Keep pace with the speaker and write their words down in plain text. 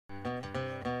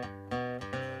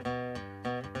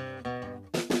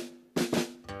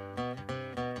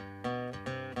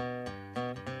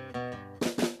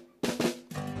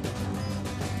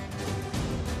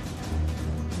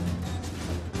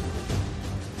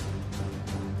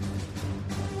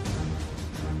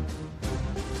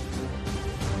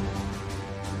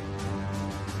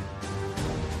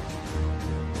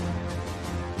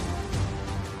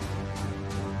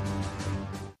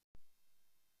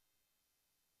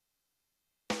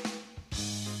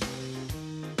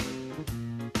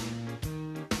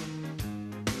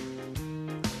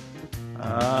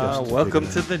Welcome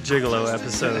to the Gigolo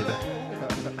episode.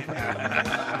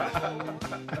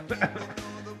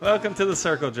 Welcome to the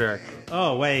Circle Jerk.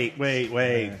 Oh, wait.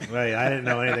 I didn't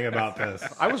know anything about this.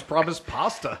 I was promised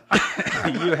pasta.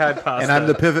 You had pasta. And I'm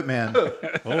the pivot man.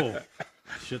 Oh,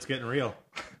 shit's getting real.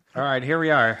 All right, here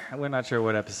we are. We're not sure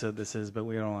what episode this is, but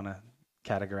we don't want to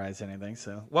categorize anything.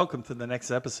 So welcome to the next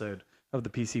episode of the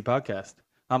PC Podcast.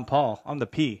 I'm Paul. I'm the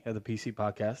P of the PC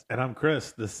Podcast. And I'm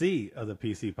Chris, the C of the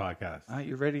PC Podcast. All right,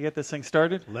 you ready to get this thing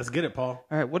started? Let's get it, Paul.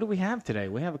 All right, what do we have today?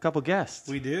 We have a couple guests.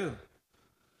 We do.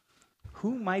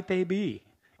 Who might they be?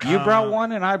 You brought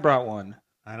one and I brought one.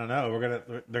 I don't know.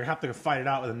 They're gonna have to fight it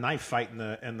out with a knife fight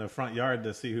in the front yard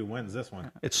to see who wins this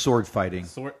one. It's sword fighting.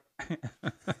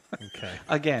 Okay.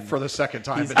 Again. For the second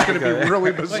time. He's It's going to be gonna go.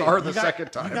 really bizarre the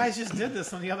second time. You guys just did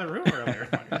this in the other room earlier.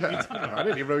 What are you talking about? I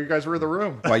didn't even know you guys were in the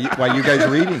room. Why you guys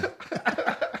reading?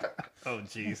 Oh,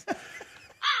 jeez.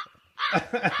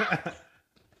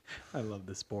 I love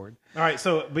this board. All right,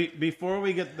 so before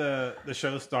we get the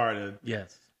show started,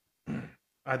 Yes.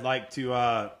 I'd like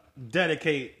to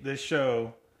dedicate this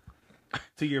show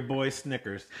to your boy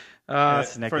Snickers.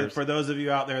 Snickers. For those of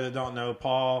you out there that don't know,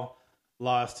 Paul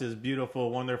lost his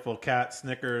beautiful, wonderful cat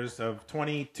Snickers of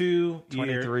 23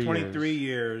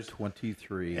 years.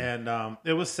 23. And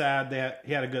it was sad.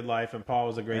 He had a good life, and Paul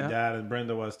was a great dad, and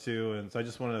Brenda was too. And so I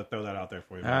just wanted to throw that out there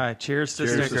for you. All right, cheers to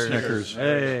Cheers to Snickers. Snickers.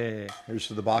 Hey. Here's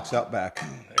to the box out back.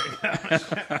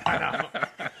 I know.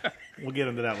 We'll get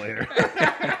into that later.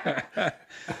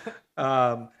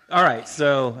 All right,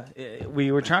 so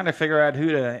we were trying to figure out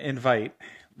who to invite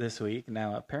this week.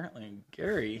 Now, apparently,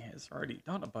 Gary has already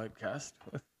done a podcast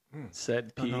with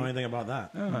said P. Don't know anything about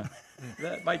that.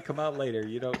 That might come out later.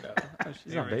 You don't know.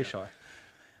 She's on Bayshore.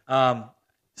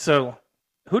 So,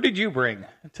 who did you bring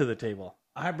to the table?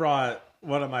 I brought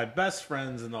one of my best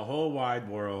friends in the whole wide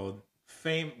world,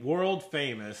 world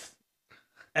famous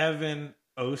Evan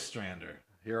Ostrander.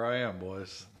 Here I am,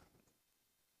 boys.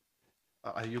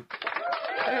 Hey,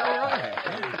 all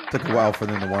right. Took a while for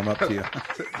them to warm up to you.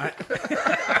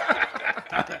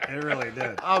 It really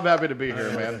did. I'm happy to be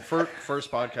here, man.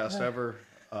 First podcast ever.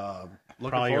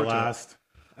 Looking Probably your forward to it. last.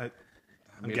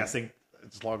 I'm guessing.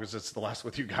 As long as it's the last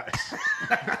with you guys.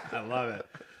 I love it.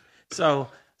 So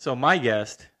my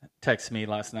guest texted me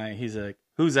last night. He's like,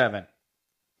 "Who's Evan?"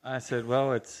 I said,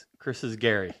 "Well, it's Chris's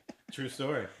Gary." True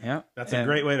story. Yeah, That's a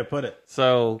great way to put it.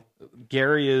 So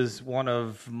Gary is one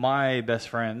of my best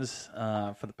friends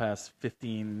for the past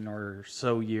 15 or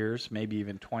so years, maybe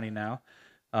even 20 now.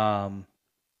 And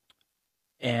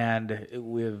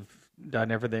we've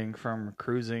done everything from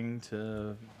cruising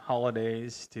to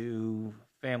holidays to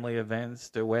family events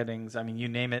to weddings. I mean, you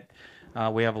name it.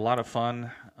 We have a lot of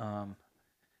fun. I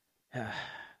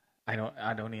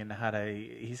don't even know how to.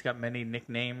 He's got many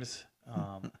nicknames.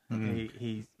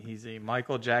 He's a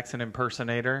Michael Jackson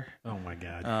impersonator. Oh my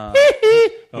God.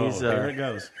 Here it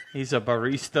goes. He's a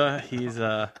barista. He's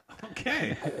a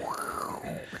Okay.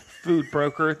 food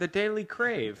broker. The Daily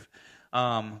Crave.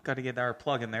 Got to get our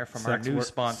plug in there from our new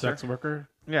sponsor. Sex worker.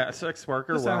 Yeah, a sex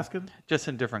worker. Just asking. Just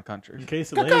in different countries. In case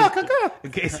the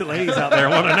ladies out there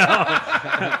want to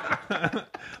know.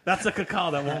 That's a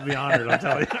cacao that won't be honored, I'm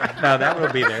telling you. No, that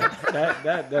will be there.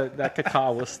 That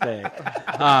cacao will stay.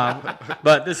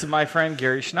 But this is my friend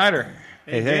Gary Schneider.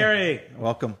 Hey, Gary.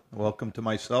 Welcome to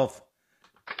myself.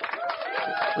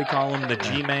 We call him the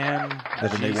G-Man.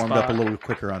 They warmed up a little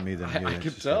quicker on me than you. I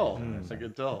could tell. I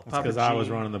could tell. It's because I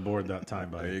was running the board that time,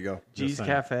 buddy. There you go. G's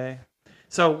Cafe.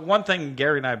 So one thing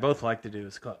Gary and I both like to do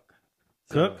is cook.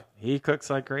 Cook? He cooks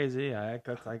like crazy. I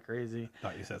cook like crazy.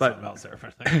 Thought you said something else there for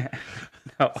a second.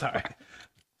 No. Sorry.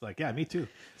 It's like, yeah, me too.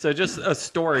 So just a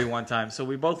story one time. So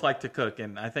we both like to cook,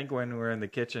 and I think when we're in the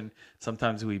kitchen,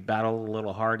 sometimes we battle a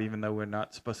little hard, even though we're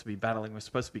not supposed to be battling. We're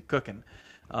supposed to be cooking.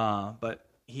 But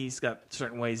he's got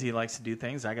certain ways he likes to do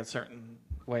things. I got certain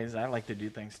ways I like to do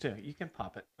things too. You can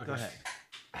pop it. Okay. Go ahead.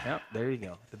 Yep, there you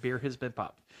go. The beer has been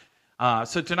popped.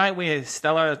 So tonight we have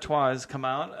Stella Artois has come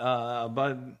out. A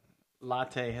Bud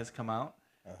Latte has come out.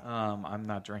 I'm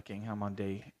not drinking. I'm on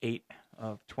day 8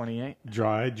 of 28.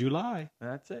 Dry July.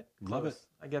 That's it. Love Close.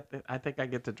 I think I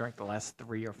get to drink the last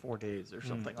 3 or 4 days or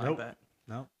something like Nope. that.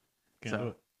 No. Can't do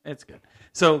it. It's good.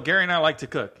 So Gary and I like to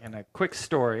cook. And a quick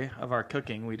story of our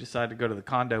cooking, we decided to go to the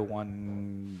condo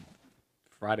one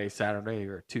Friday, Saturday,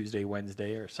 or Tuesday,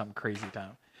 Wednesday, or some crazy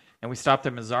time. And we stopped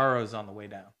at Mazzaro's on the way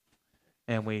down.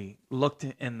 And we looked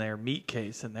in their meat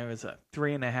case, and there was a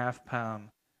 3.5-pound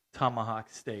tomahawk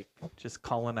steak just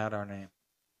calling out our name.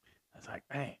 I was like,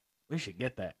 hey, we should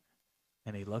get that.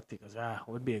 And he looked, he goes,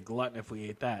 we'd be a glutton if we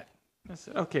ate that. I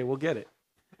said, okay, we'll get it.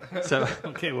 So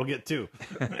Okay, we'll get 2.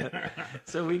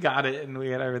 so we got it, and we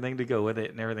had everything to go with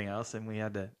it and everything else, and we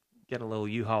had to get a little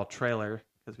U-Haul trailer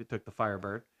because we took the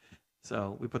Firebird.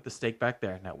 So we put the steak back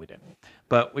there. No, we didn't.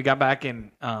 But we got back,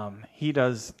 and he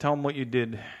does. Tell him what you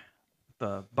did.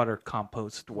 The butter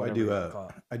compost.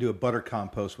 Whatever I do a butter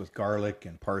compost with garlic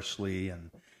and parsley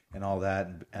and all that.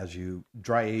 And as you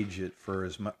dry age it for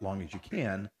as long as you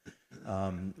can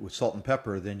with salt and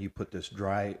pepper, then you put this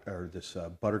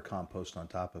butter compost on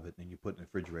top of it, and then you put it in the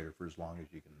refrigerator for as long as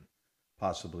you can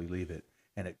possibly leave it,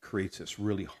 and it creates this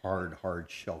really hard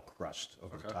shell crust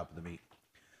over the top of the meat.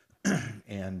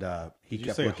 And he Did you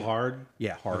kept say looking, hard?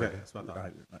 yeah, hard, Okay, that's what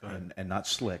I thought. and not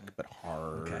slick, but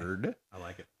hard. Okay. I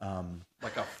like it.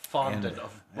 Like a fondant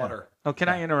of butter. Oh, can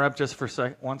I interrupt just for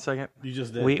 1 second? You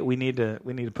just did. We need to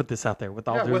put this out there with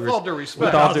all due With all due respect.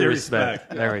 With all All due due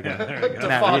respect. respect. There we go. To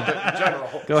Now, fondant in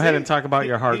general. go ahead and talk about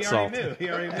your hard he salt. already knew. He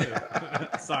already knew.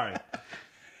 Sorry.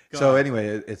 So anyway,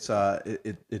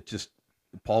 it just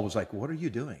Paul was like, "What are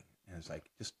you doing?" And it's like,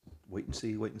 "Just wait and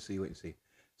see, wait and see, wait and see."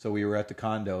 So we were at the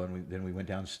condo, and then we went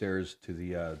downstairs to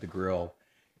the grill,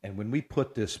 and when we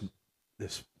put this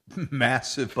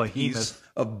massive piece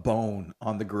of bone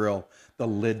on the grill, the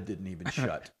lid didn't even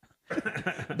shut.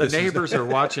 The neighbors are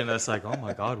watching us like, "Oh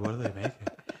my God, what are they making?"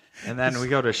 And then we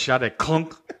go to shut it,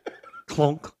 clunk,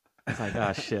 clunk. It's like,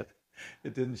 "Oh shit."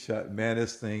 It didn't shut. Man,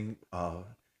 this thing.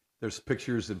 There's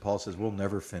pictures, and Paul says, "We'll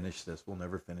never finish this. We'll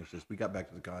never finish this." We got back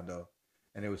to the condo,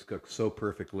 and it was cooked so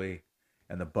perfectly.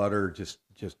 And the butter just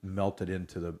melted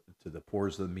into the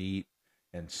pores of the meat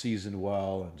and seasoned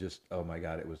well, and just, oh my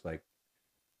God, it was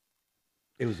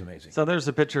amazing. So there's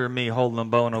a picture of me holding a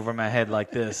bone over my head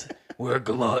like this. We're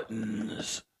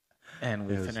gluttons. And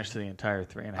we finished the entire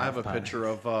 3.5 I have a pound. picture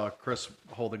of Chris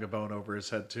holding a bone over his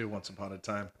head too. Once upon a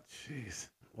time. Jeez.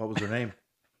 What was her name?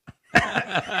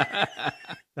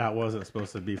 That wasn't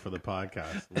supposed to be for the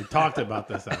podcast. We talked about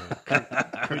this.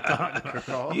 We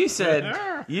talked. You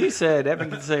said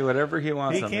Evan can say whatever he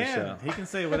wants He on the show. can. He can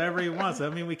say whatever he wants. I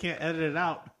mean, we can't edit it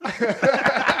out.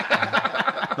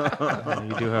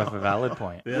 You do have a valid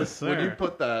point. Yes, sir. When you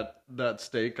put that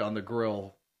steak on the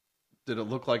grill, did it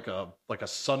look like a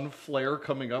sun flare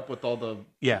coming up with all the?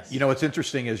 Yes. You know, what's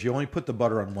interesting is you only put the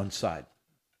butter on one side.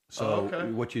 So okay.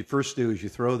 what you first do is you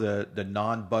throw the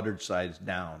non-buttered sides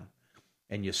down,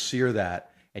 and you sear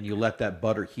that, and you let that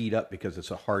butter heat up because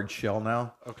it's a hard shell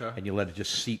now. Okay. And you let it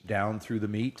just seep down through the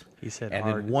meat. He said and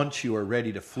hard. then once you are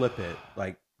ready to flip it,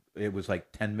 like it was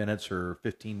like 10 minutes or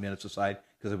 15 minutes aside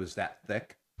because it was that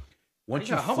thick. Once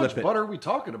Yeah, you how flip much it, butter are we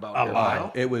talking about here? lot.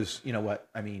 Now? it was, you know what,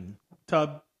 I mean,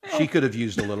 Tub. she could have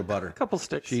used a little butter. A couple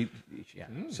sticks. Yeah.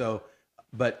 So,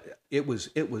 but it was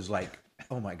like,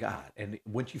 oh my God. And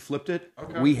once you flipped it,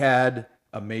 we had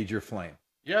a major flame.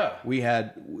 Yeah.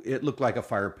 It looked like a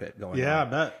fire pit going on. Yeah, I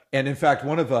bet. And in fact,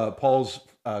 one of Paul's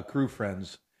crew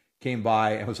friends came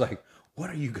by and was like,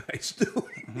 "What are you guys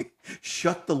doing?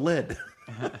 Shut the lid."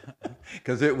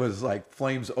 Because it was like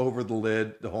flames over the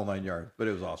lid, the whole 9 yards. But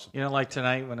it was awesome. You know, like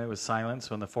tonight when it was silence,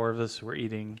 when the 4 of us were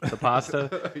eating the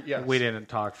pasta, Yes. we didn't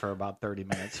talk for about 30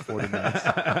 minutes, 40 minutes.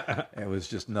 It was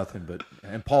just nothing but.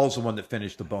 And Paul's the one that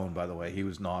finished the bone, by the way. He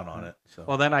was gnawing on it. So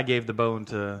Well, then I gave the bone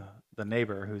to the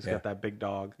neighbor who's got that big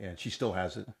dog. yeah, she still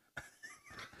has it.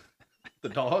 The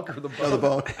dog or the bone? Oh, the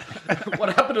bone. What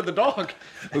happened to the dog?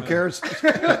 Who cares?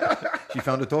 She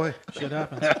found a toy. Shit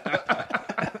happens.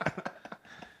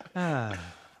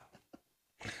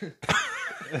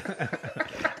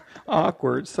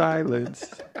 Awkward silence.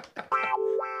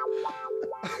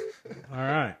 All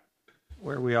right.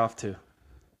 Where are we off to?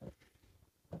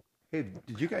 Hey,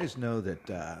 did you guys know that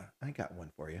I got one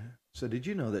for you? So did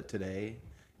you know that today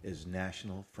is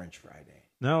National French Fry Day?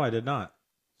 No, I did not.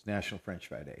 It's National French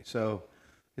Fry Day. So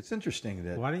it's interesting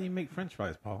that. Why didn't you make French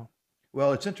fries, Paul?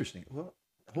 Well, it's interesting. Well,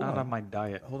 hold Not on. on my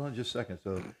diet. Hold on just a second.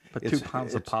 So, But 2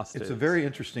 pounds of pasta. It's a very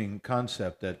interesting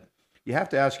concept that you have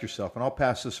to ask yourself, and I'll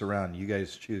pass this around. You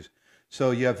guys choose.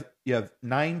 So you have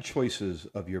 9 choices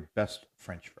of your best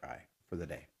French fry for the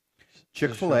day.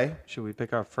 Chick-fil-A, Should we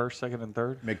pick our first, second, and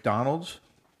third? McDonald's,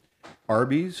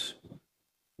 Arby's,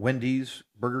 Wendy's,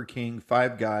 Burger King,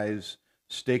 Five Guys,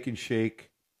 Steak and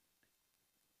Shake,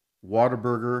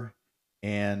 Whataburger,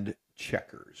 and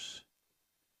Checkers.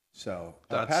 So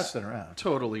I'll That's pass it around.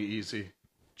 Totally easy.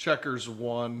 Checkers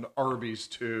 1, Arby's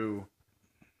 2,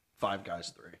 Five Guys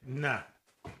 3. Nah.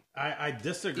 I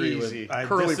disagree Easy. with I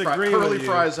Curly disagree with you.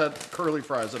 fries at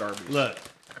Arby's. Look,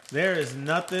 there is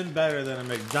nothing better than a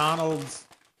McDonald's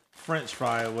French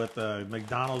fry with a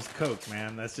McDonald's Coke,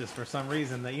 man. That's just for some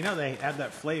reason that they add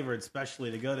that flavor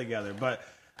especially to go together. But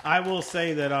I will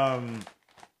say that are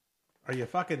you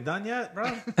fucking done yet,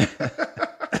 bro?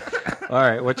 All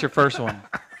right, what's your first one?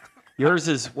 Yours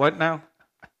is what now?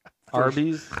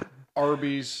 Arby's?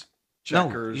 Arby's, No,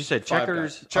 Checkers. you said Five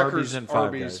Checkers, Guys. Checkers, Arby's, and Five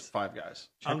Arby's, Guys. Five Guys.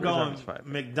 I'm Checkers, going Arby's, Five Guys.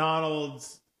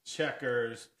 McDonald's,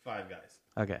 Checkers, Five Guys.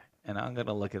 Okay, and I'm going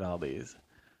to look at all these.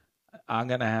 I'm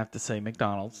going to have to say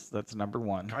McDonald's. That's number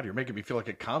one. God, you're making me feel like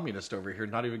a communist over here,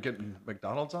 not even getting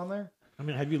McDonald's on there. I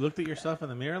mean, have you looked at yourself in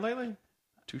the mirror lately?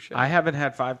 Touche. I haven't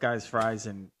had Five Guys fries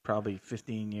in probably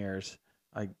 15 years.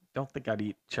 I don't think I'd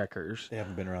eat Checkers. They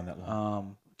haven't been around that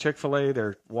long. Chick-fil-A,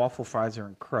 their waffle fries are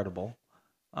incredible.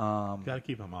 Got to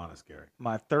keep them honest, Gary.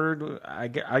 My third, I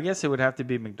guess it would have to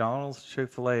be McDonald's,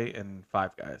 Chick-fil-A, and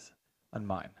Five Guys on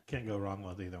mine. Can't go wrong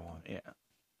with either one. Yeah.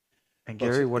 And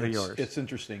Gary, what are It's- yours? It's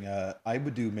interesting. I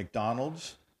would do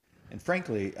McDonald's, and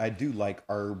frankly, I do like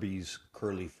Arby's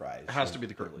curly fries. It has to be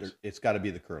the Curly's. It's got to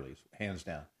be the curlies, hands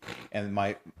down. And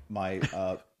my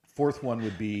fourth one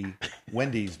would be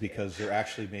Wendy's because they're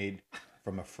actually made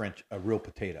from a real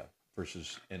potato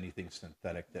versus anything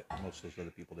synthetic that most of those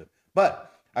other people do.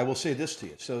 But I will say this to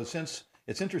you. So since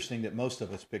it's interesting that most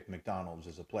of us picked McDonald's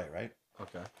as a play, right?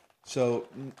 Okay. So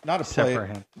not a Except play, for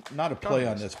him. not a play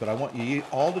on this, but I want you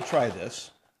all to try this.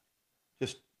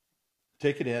 Just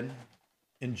take it in,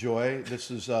 enjoy. This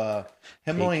is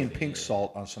Himalayan pink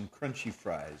salt on some crunchy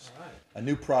fries. All right. A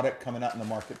new product coming out in the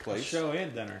marketplace. Show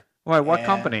and dinner. Wait, what and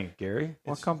company, Gary?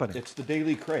 What company? It's the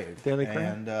Daily Crave. Daily Crave?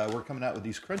 And we're coming out with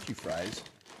these crunchy fries.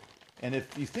 And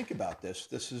if you think about this,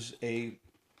 this is a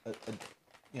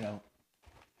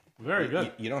Very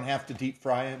good. You don't have to deep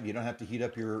fry them. You don't have to heat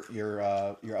up your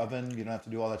oven. You don't have to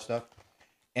do all that stuff.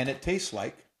 And it tastes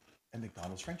like a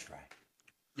McDonald's French fry.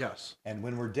 Yes. And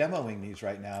when we're demoing these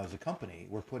right now as a company,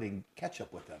 we're putting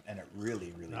ketchup with them, and it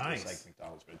really, really Nice. tastes like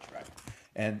McDonald's French fry.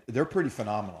 And they're pretty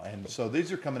phenomenal. And so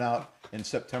these are coming out in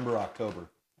September, October.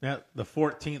 Yeah, the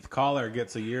 14th caller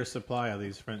gets a year's supply of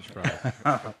these French fries.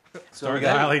 So we Start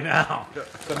got- dialing now.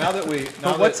 So now that we,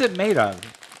 But what's it made of?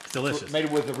 It's delicious. made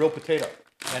with a real potato,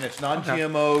 and it's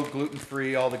non-GMO,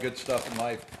 gluten-free, all the good stuff in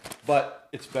life. But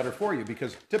it's better for you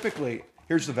because typically,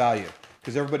 here's the value,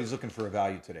 because everybody's looking for a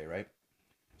value today, right?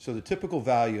 So the typical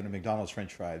value in a McDonald's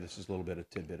French fry, this is a little bit of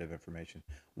tidbit of information.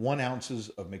 1 ounce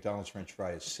of McDonald's French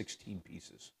fry is 16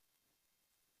 pieces.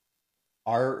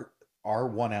 Our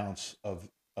 1 ounce of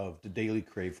the Daily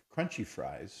Crave crunchy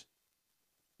fries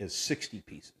is 60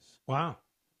 pieces. Wow.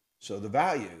 So the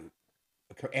value,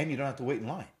 and you don't have to wait in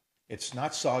line. It's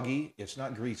not soggy. It's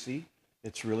not greasy.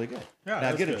 It's really good. Yeah, now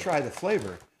that's get to good. try the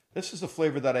flavor. This is the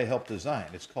flavor that I helped design.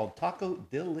 It's called Taco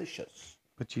Delicious.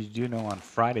 But you do know on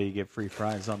Friday you get free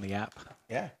fries on the app.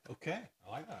 Yeah. Okay.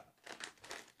 I like that.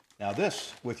 Now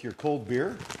this with your cold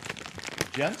beer,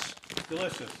 gents.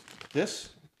 Delicious. This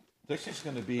is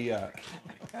going to be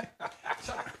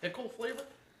Pickle flavor?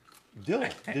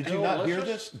 Did you not hear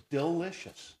this?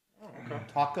 Delicious.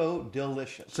 Taco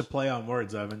Delicious. It's a play on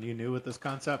words, Evan. You knew with this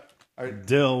concept? All right.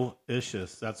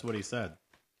 Delicious. That's what he said.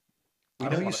 We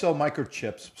know you sell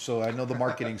microchips, so I know the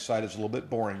marketing side is a little bit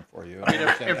boring for you.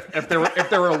 If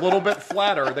they were a little bit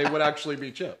flatter, they would actually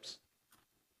be chips.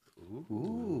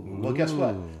 Ooh. Well, guess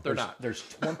what? They're not. There's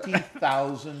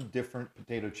 20,000 different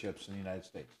potato chips in the United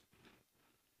States.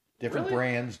 Different Really?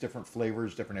 brands, different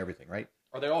flavors, different everything, right?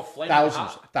 Are they all flaming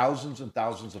Thousands and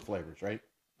thousands of flavors, right?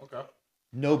 Okay.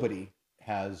 Nobody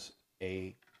has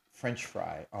a French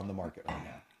fry on the market right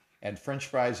now. And French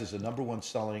fries is the number one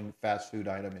selling fast food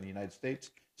item in the United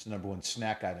States. It's the number one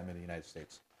snack item in the United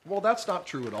States. Well, that's not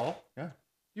true at all. Yeah,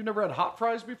 You never had hot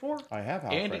fries before? I have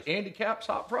hot fries. Andy Cap's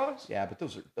hot fries? Yeah, but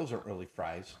those aren't really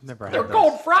fries. Never had They're those.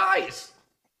 called fries.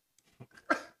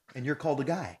 And you're called a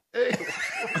guy.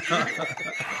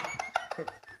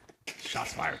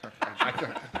 Shots fired. I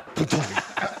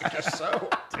guess so.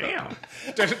 Damn.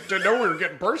 Didn't know we were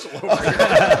getting personal over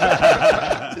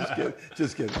here.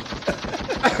 Just kidding.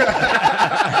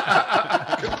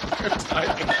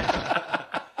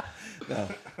 No.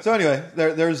 So anyway,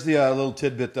 there's the little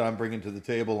tidbit that I'm bringing to the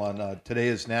table on today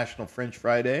is National French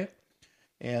Fry Day,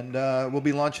 and we'll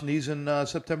be launching these in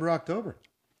September, October.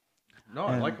 No,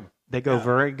 I like them. They go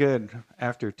very good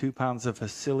after 2 pounds of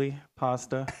fusilli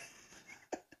pasta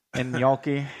and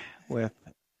gnocchi with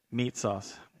meat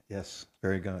sauce. Yes,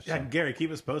 very good. Yeah, Gary,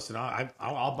 keep us posted.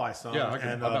 I'll buy some. Yeah,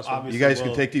 and I'll buy some. obviously You guys we'll,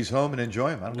 can take these home and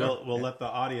enjoy them. I don't know. We'll let the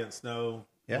audience know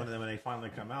Yeah. when they finally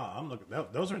come out. I'm looking.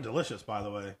 Those are delicious, by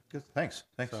the way. Good. Thanks.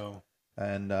 So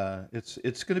And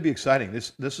it's going to be exciting.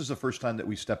 This is the first time that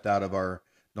we stepped out of our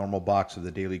normal box of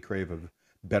the Daily Crave of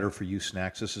better for you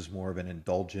snacks. This is more of an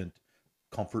indulgent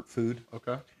comfort food.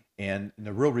 Okay. And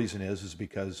the real reason is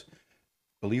because,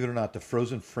 believe it or not, the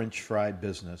frozen French fry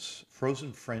business,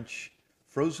 frozen French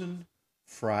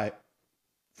fry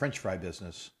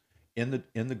business in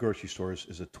the grocery stores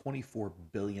is a $24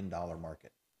 billion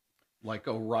market. Like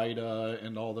Ore-Ida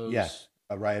and all those. Yeah,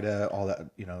 Ore-Ida, all that.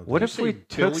 What if we say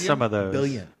took some of those?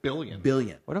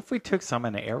 Billion. What if we took some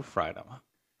and air fried them?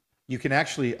 You can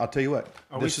actually. I'll tell you what.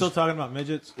 Are we still talking about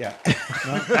midgets? Yeah.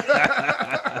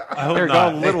 I hope They're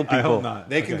not. called little I hope people. not.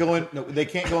 They can go in. No, they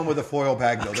can't go in with a foil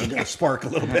bag though. They're going to spark a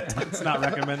little bit. It's not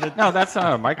recommended. No, that's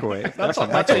not a microwave. That's a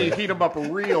That's how you microwave. heat them up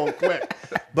real quick.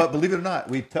 But believe it or not,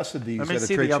 we tested these. Let me at a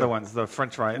see trade the other show. ones, the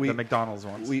French fry, the McDonald's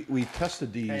ones. We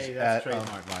tested these Hey, at. that's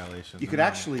trademark violation. You could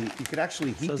actually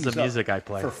heat So's these the music up I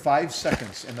play. for 5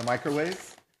 seconds in the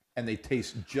microwave, and they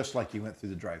taste just like you went through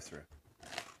the drive-through.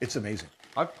 It's amazing.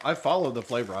 I followed the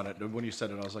flavor on it. When you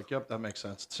said it, I was like, yep, that makes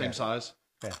sense. Same Yeah. size.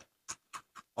 Yeah.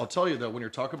 I'll tell you, though, when you're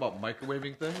talking about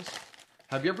microwaving things,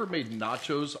 have you ever made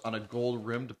nachos on a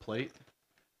gold-rimmed plate?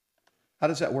 How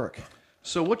does that work?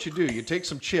 So what you do, you take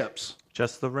some chips,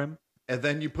 Just the rim? and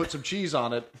then you put some cheese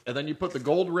on it, and then you put the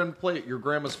gold-rimmed plate, your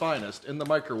grandma's finest, in the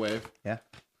microwave, Yeah.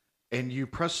 and you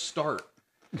press start.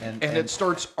 And And it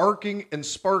starts arcing and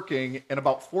sparking, and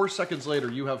about 4 seconds later,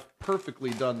 you have perfectly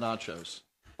done nachos.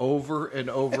 Over and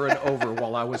over and over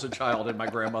while I was a child in my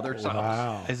grandmother's house.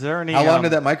 Wow. Is there any? how long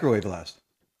did that microwave last?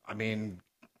 I mean,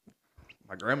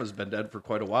 my grandma's been dead for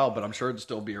quite a while, but I'm sure it'd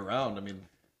still be around. I mean,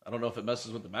 I don't know if it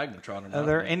messes with the magnetron or not. Are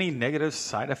there any negative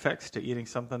side effects to eating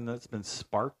something that's been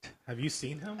sparked? Have you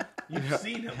seen him? You've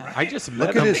seen him, right? I just Look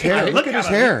met at him. his hair. Look at his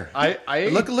hair. I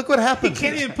Look what happens. He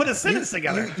can't even put a sentence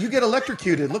together. You get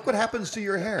electrocuted. Look what happens to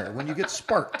your hair when you get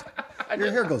sparked.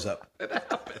 Your hair goes up.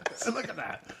 Look at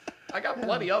that. I got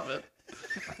plenty of it.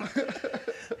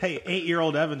 Hey,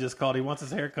 8-year-old Evan just called. He wants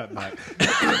his haircut back.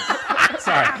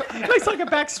 Sorry. He looks like a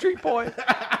Backstreet Boy.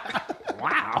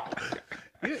 Wow.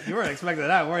 You weren't expecting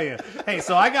that, were you? Hey,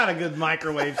 so I got a good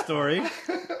microwave story.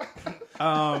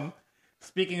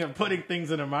 Speaking of putting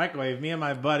things in a microwave, me and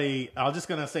my buddy, I was just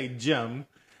going to say Jim,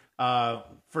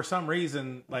 for some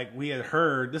reason, like we had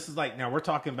heard, this is like, now we're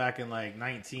talking back in like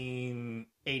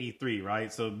 1983,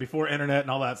 right? So before internet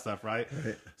and all that stuff, right?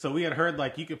 So we had heard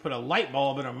like you could put a light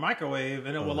bulb in a microwave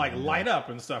and it would like light up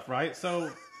and stuff, right?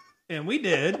 So, and we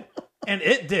did, and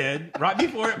it did right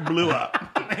before it blew up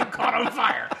and caught on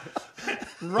fire.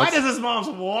 Right as his mom's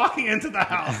walking into the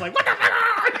house, like, what the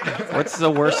fuck? What's the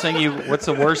worst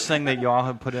thing that you all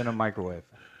have put in a microwave?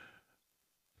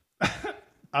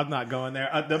 I'm not going there.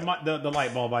 The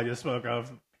light bulb I just spoke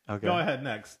of. Okay. Go ahead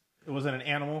next. Was it an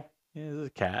animal? Yeah, it's a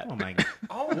cat. Oh my god!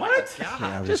 Oh what? Yeah,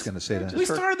 I was just going to say that. We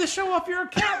started the show off. You're a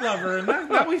cat lover, and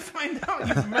now we find out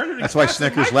you've murdered. That's why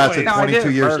Snickers lasted No, I 22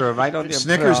 didn't years. murder him. I don't even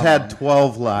Snickers put had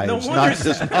 12 lives, No not wonder.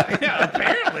 just Yeah,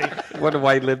 apparently What do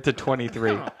I live to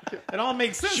 23? it all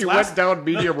makes sense. She went down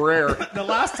medium rare. The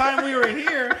last time we were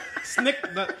here,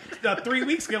 the 3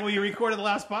 weeks ago we recorded the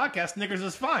last podcast, Snickers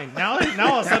is fine. Now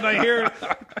all of a sudden I hear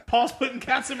Paul's putting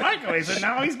cats in microwaves, and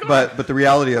now he's gone. But the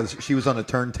reality is she was on a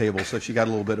turntable, so she got a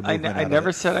little bit of movement I out never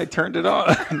of it. said I turned it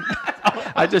on.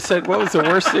 I just said, what was the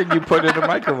worst thing you put in a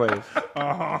microwave?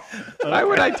 Why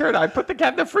would I turn it? I put the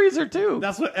cat in the freezer, too.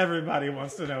 That's what everybody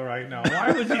wants to know right now.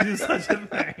 Why would you do such a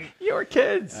thing? Your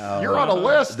kids. You're on a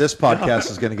list. This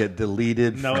podcast is going to get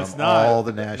deleted No, from it's not. all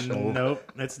the national Nope,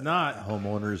 it's not.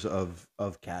 homeowners of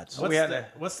cats.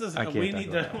 What's this? I can't We talk need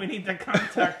about to we need to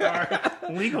contact our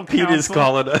legal Pete is counsel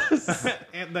calling us.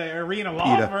 at the arena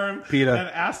law PETA. firm PETA. and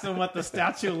ask them what the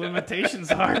statute of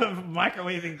limitations are of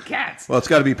microwaving cats. Well, it's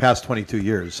got to be past 22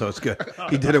 years, so it's good.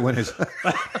 He did it when his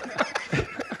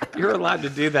You're allowed to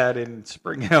do that in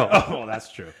Spring Hill. Oh,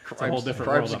 that's true. It's a whole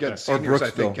different Crimes world up against there. seniors, I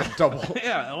think, Brooksville. get double.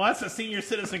 Yeah, well, that's a senior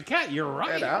citizen cat. You're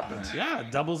right. It happens. Yeah,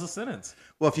 it doubles the sentence.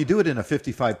 Well, if you do it in a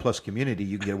 55 plus community,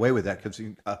 you can get away with that because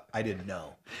I didn't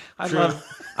know. I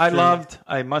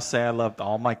must say, I loved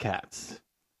all my cats.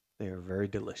 They are very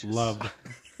delicious. Loved.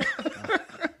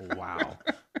 Wow.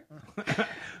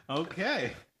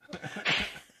 Okay.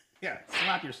 Yeah,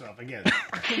 slap yourself again.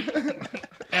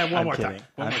 And one I'm more kidding. time.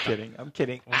 One more time. I'm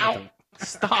kidding. One more Ow. time.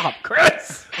 Stop,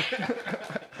 Chris.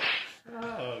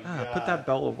 Oh, Put that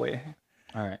bell away.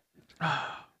 All right.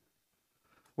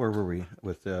 Where were we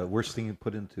with the worst thing you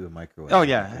put into a microwave? Oh,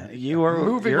 yeah. You were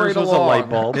Moving yours right was along. a light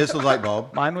bulb. It's a light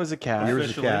bulb. Mine was a cat. Yours is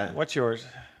a Officially. cat. What's yours?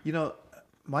 You know,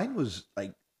 mine was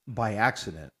like by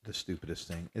accident. The stupidest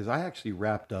thing is I actually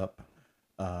wrapped up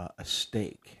a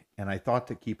steak, and I thought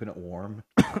to keeping it warm,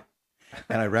 and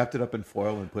I wrapped it up in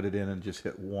foil and put it in and just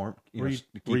hit warm. Were to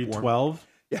keep you warm. 12?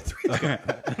 Yeah,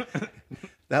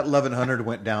 that 1100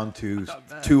 went down to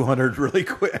 200 really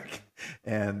quick.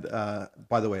 And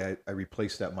by the way, I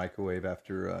replaced that microwave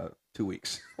after 2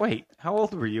 weeks. Wait, how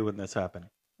old were you when this happened?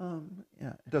 Yeah,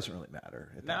 it doesn't really matter.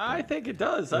 at No, that I point. think it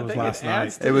does. I was think last it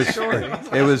adds night. to It was the story.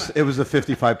 it was a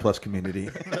 55+ community.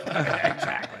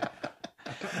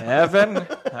 Evan,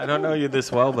 I don't know you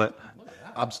this well, but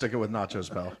I'm sticking with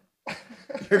nachos, pal.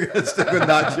 You're gonna stick with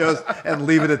nachos and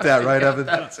leave it at that, right, Evan?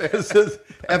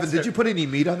 Evan, did you put any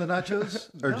meat on the nachos,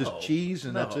 or just cheese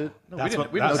and that's it? No, That's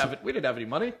we what- didn't have any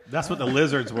money. That's what the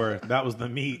lizards were. That was the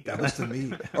meat. That was the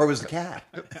meat, or was the cat?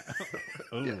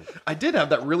 I did have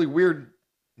that really weird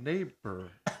neighbor.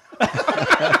 all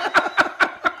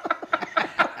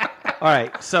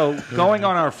right. So going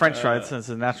on our French fry, since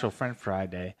it's National French Fry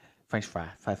Day, French fry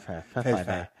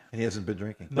day. And he hasn't been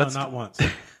drinking. No, not once.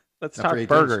 Let's Not for talk 18s.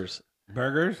 burgers.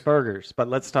 Burgers? But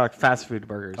let's talk fast food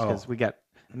burgers because we got,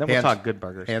 and then we'll Hands- talk good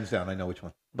burgers. Hands down, I know which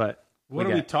one. But What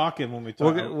we are we got- talking when we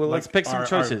We'll talk? get- well, let's pick some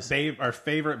choices. Our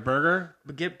favorite burger?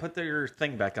 Put your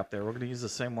thing back up there. We're going to use the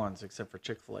same ones except for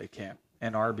Chick-fil-A can't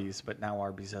and Arby's, but now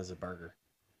Arby's has a burger.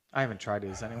 I haven't tried it.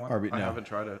 Has anyone? Arby's, I no. haven't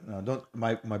tried it. No, don't.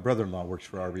 My brother-in-law works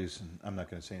for Arby's, and I'm not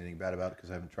going to say anything bad about it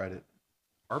because I haven't tried it.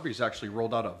 Arby's actually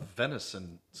rolled out a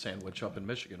venison sandwich up in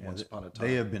Michigan once upon a time.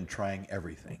 They have been trying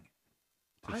everything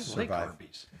to I like survive.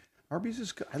 Arby's. Arby's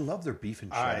is good. I love their beef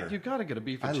and All right, cheddar. You got to get a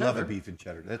beef and I cheddar. love a beef and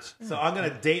cheddar. That's So I'm going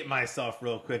to date myself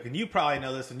real quick. And you probably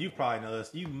know this, and you probably know this.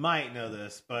 You might know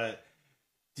this, but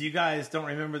do you guys don't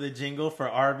remember the jingle for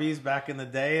Arby's back in the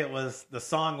day? The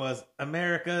song was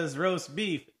America's Roast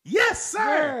Beef. Yes,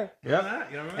 sir. Yep. You know that?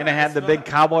 You don't remember And that? it had the That's big fun.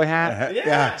 cowboy hat.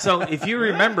 Yeah. So if you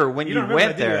remember when you, don't remember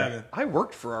went that, do you, there, Evan? I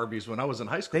worked for Arby's when I was in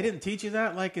high school. They didn't teach you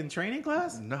that like in training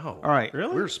class? No. all right.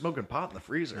 Really? We were smoking pot in the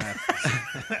freezer.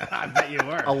 I bet you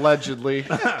were. Allegedly.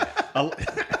 Right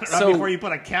So- before you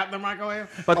put a cat in the microwave?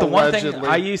 But the one thing Allegedly.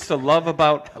 I used to love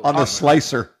about on the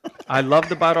slicer. I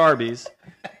loved about Arby's,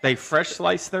 they fresh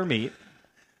slice their meat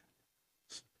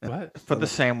What? for the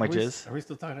sandwiches. Are we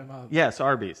still talking about? Yes,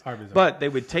 Arby's. Arby's, But they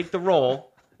would take the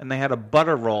roll and they had a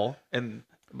butter roll and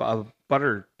a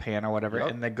butter pan or whatever, Yep.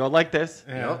 and they go like this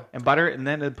Yeah. and butter it, and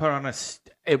then they put on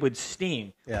it would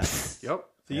steam. Yeah. Yep.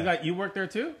 So you worked there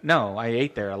too? No, I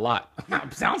ate there a lot.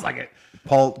 Sounds like it.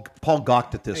 Paul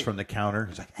gawked at this from the counter.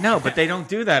 He's like, No, but they don't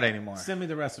do that anymore. Send me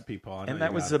the recipe, Paul. I know And that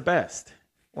you was got the it. best.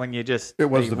 When you just It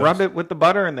was they the rub best. it with the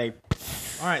butter and they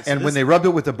All right. So and when they rubbed it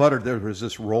with the butter, there was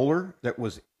this roller that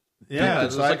was Yeah, it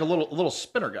was inside. like a little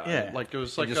spinner guy. Yeah. Like it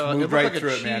was you like just it moved looked right like a through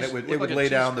it, man. cheese- It would looked like a lay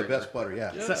cheese down the scraper. best butter.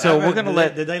 Yeah. So Evan, we're gonna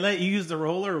let- Did they let you use the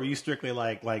roller, or were you strictly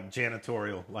like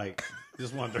janitorial? Like,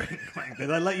 just wondering. Like, did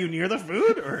I let you near the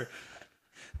food, or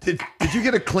Did you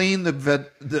get to clean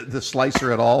the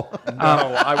slicer at all? No,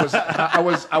 I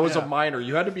was a minor.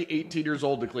 You had to be 18 years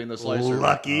old to clean the slicer.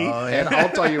 lucky? And I'll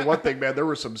tell you one thing, man. There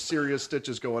were some serious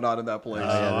stitches going on in that place.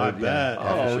 I bet.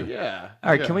 Oh yeah. All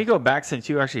right, Yeah. can we go back since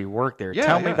you actually worked there? Yeah,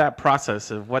 Tell me yeah. that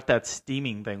process of what that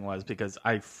steaming thing was because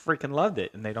I freaking loved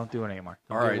it and they don't do it anymore.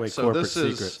 All Give away right, so corporate this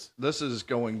is secrets. this is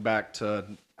going back to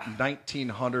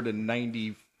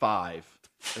 1995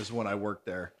 is when I worked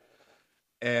there.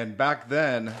 And back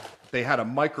then, they had a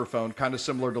microphone kind of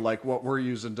similar to like what we're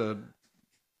using to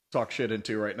talk shit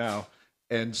into right now.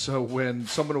 And so when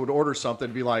someone would order something,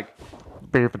 it'd be like,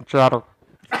 Beef and cheddar.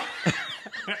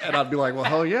 and I'd be like, well,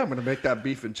 hell yeah, I'm gonna make that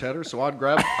beef and cheddar. So I'd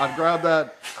grab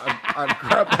that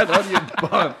onion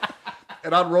bun,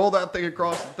 and I'd roll that thing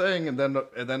across the thing, and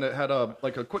then it had a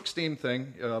quick steam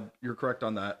thing. You're correct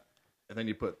on that. And then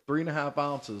you put 3.5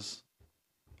 ounces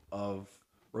of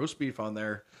roast beef on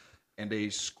there, and a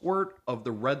squirt of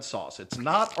the red sauce. It's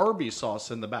not Arby's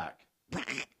sauce in the back.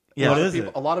 Yeah. What is it?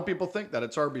 A lot of people think that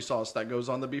it's Arby's sauce that goes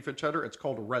on the beef and cheddar. It's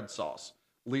called red sauce.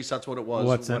 At least that's what it was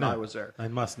What's when in I it? was there. I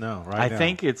must know. Right. I now.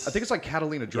 think it's I think it's like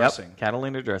Catalina dressing. Yep,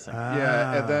 Catalina dressing.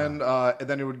 Yeah, and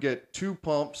then it would get 2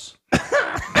 pumps.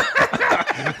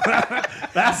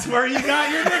 that's where you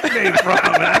got your nickname from,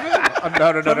 Evan.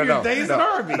 No, From your days at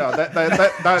Arby's. No, that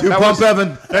Two that pump was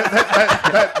Evan.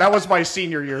 that was my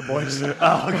senior year, boys.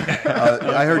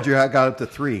 I heard you got up to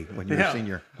 3 when you were Yeah. a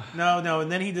senior. No,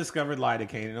 and then he discovered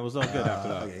lidocaine, and it was all good after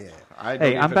that. I don't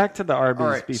Hey, I'm even- back to the Arby's All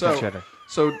right, beef so and cheddar.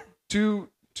 so two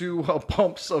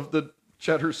pumps of the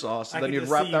cheddar sauce, I and then can you'd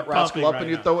just wrap see that you rascal pumping up, right and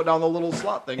you'd now. throw it down the little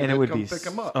slot thing, And it they'd would come be pick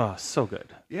them up. oh, so good.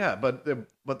 Yeah, but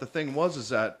the thing was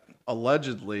that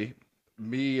allegedly,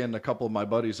 me and a couple of my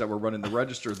buddies that were running the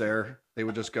register there, they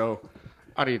would just go,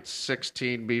 "I need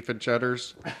 16 beef and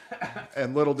cheddars,"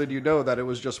 and little did you know that it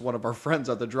was just one of our friends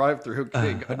at the drive-thru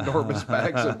getting enormous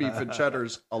bags of beef and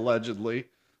cheddars allegedly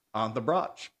on the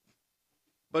brotch.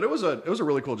 But it was a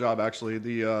really cool job actually.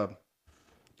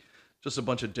 Just a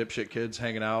bunch of dipshit kids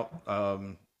hanging out.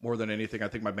 More than anything, I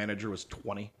think my manager was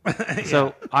 20.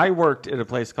 So I worked at a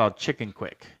place called Chicken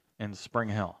Quick in Spring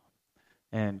Hill.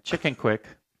 And Chicken Quick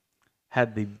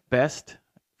had the best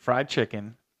fried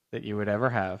chicken that you would ever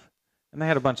have. And they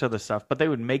had a bunch of other stuff, but they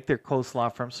would make their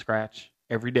coleslaw from scratch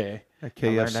every day. At I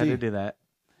learned how to KFC. do that.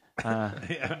 I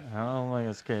don't think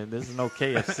it's K. This is no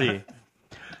KFC.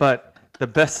 But the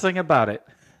best thing about it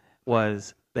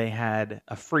was they had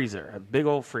a freezer, a big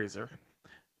old freezer.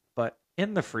 But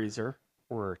in the freezer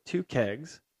were 2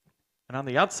 kegs, and on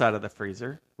the outside of the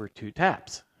freezer were 2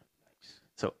 taps.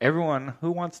 So everyone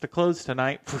who wants to close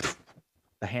tonight,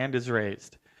 the hand is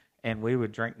raised. And we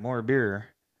would drink more beer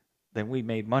than we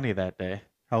made money that day.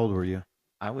 How old were you?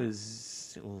 I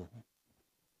was...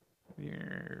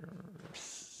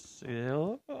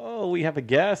 Oh, we have a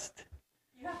guest.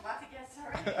 You have lots of guests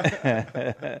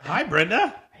already. Hi, Brenda.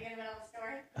 Are you going to know the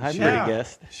story? Hi, Yeah. pretty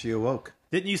guest. She awoke.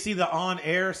 Didn't you see the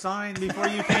on-air sign before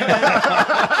you came in?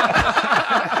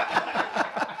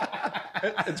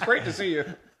 It's great to see you.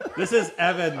 This is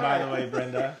Evan, by the way,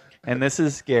 Brenda. And this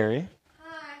is Gary.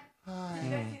 Hi. Did you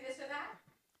guys do this or that?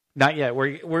 Not yet.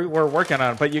 We're working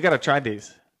on it, but you got to try these.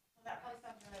 Well, that probably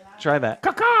sounds really loud. Try that.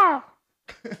 Caca!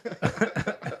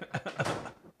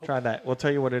 Try that. We'll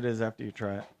tell you what it is after you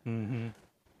try it. Am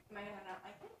I going to not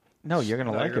like it? No, you're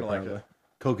gonna like you're it. gonna like Probably. it.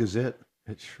 Coke is it.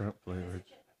 It's shrimp flavored.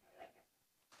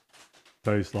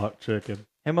 Tastes like chicken.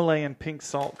 Himalayan pink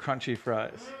salt crunchy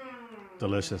fries.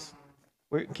 Delicious.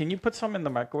 Wait, can you put some in the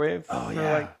microwave? Oh, for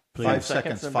yeah. like Please. 5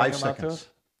 seconds. and bring 5 them out to seconds. us?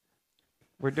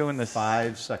 We're doing this.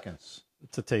 5 seconds.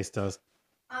 It's a taste test.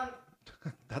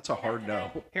 That's a hard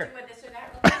no. Here. Do this or that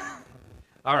real quick?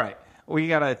 All right. We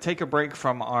gotta take a break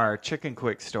from our chicken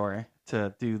quick story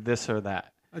to do this or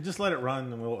that. Just let it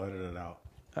run and we'll edit it out.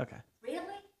 Okay. Really?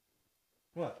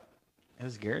 What? It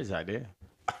was Gary's idea.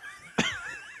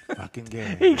 Fucking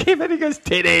game. He came in. He goes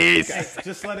titties. Hey,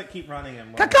 just let it keep running and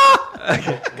You'll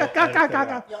edit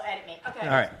me. Okay.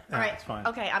 All right. All right. it's fine.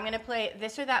 Okay, I'm going to play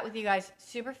this or that with you guys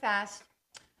super fast.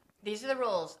 These are the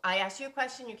rules. I ask you a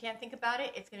question. You can't think about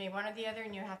it. It's going to be one or the other,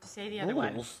 and you have to say the other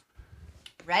one.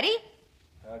 Ready?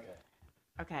 Okay.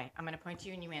 Okay. I'm going to point to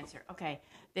you, and you answer. Okay.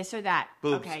 This or that.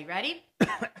 Boobs. Okay. Ready?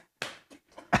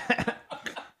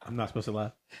 I'm not supposed to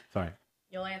laugh. Sorry.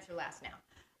 You'll answer last now.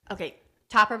 Okay.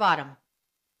 Top or bottom?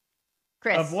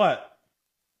 Chris. Of what?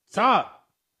 Top.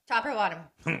 Top or bottom?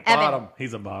 Evan. Bottom.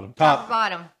 He's a bottom. Top or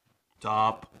bottom?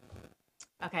 Top.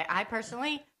 Okay. I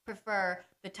personally prefer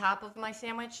the top of my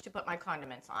sandwich to put my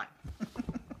condiments on.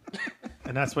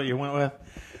 And that's what you went with?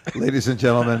 Ladies and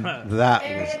gentlemen, that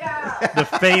There was you go. The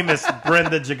famous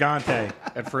Brenda Gigante.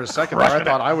 And for a second there, I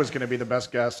thought I was going to be the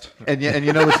best guest. and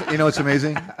you know what's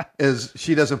amazing is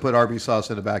she doesn't put Arby's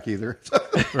sauce in the back either.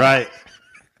 Right.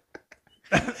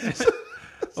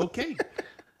 Okay.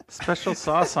 Special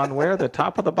sauce on where? The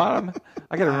top or the bottom?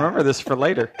 I got to remember this for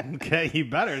later. Okay, you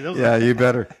better. Yeah, you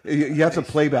better. You have to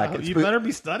play back. You better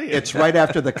be studying. It's right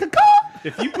after the caca.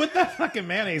 If you put that fucking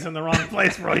mayonnaise in the wrong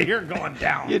place, bro, you're going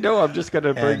down. You know, I'm just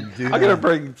gonna bring. And do I'm gonna that.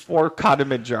 bring 4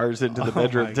 condiment jars into the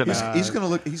bedroom my tonight. He's gonna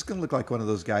look like one of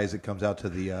those guys that comes out to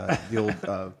the old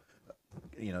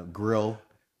grill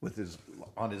with his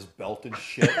on his belt and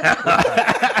shit.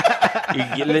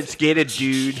 Let's get it,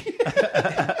 dude.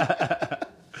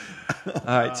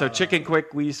 All right, so Chicken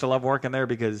Quick, we used to love working there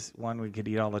because 1, we could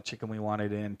eat all the chicken we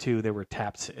wanted, and 2, there were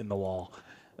taps in the wall,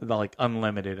 like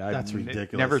unlimited. That's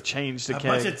ridiculous. Never changed the A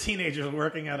keg. bunch of teenagers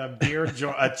working at a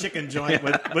a chicken joint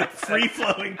with free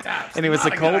flowing taps. And it was the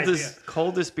Not a good idea.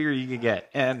 coldest beer you could get,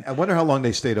 and I wonder how long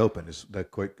they stayed open. Is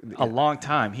that quick? a long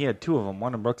time. He had 2 of them,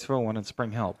 one in Brooksville, one in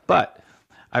Spring Hill. But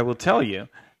I will tell you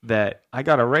that I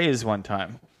got a raise one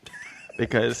time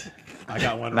because I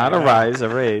got one. not a right now. rise, a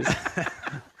raise.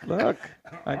 Look,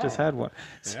 I just had one.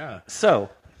 Yeah.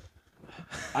 So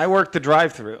I worked the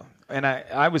drive-through, and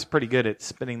I was pretty good at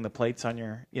spinning the plates on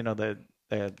your, the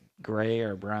gray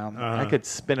or brown. I could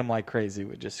spin them like crazy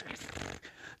with just.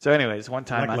 So, anyways, one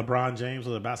time, Like LeBron James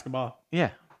with a basketball. yeah,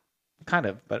 kind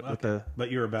of, but with the But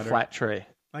you were better. flat tray.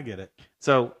 I get it.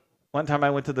 So one time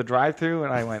I went to the drive-through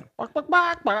and I went, "Walk, walk,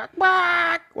 walk, walk,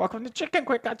 walk. Welcome to Chicken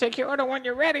Quick. I'll take your order when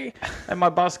you're ready." And my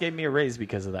boss gave me a raise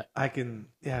because of that. I can.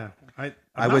 Yeah. I'm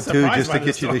I not would too, surprised just by to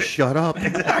this get you to story. shut up.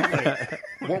 Exactly.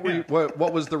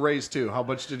 What was the raise to? How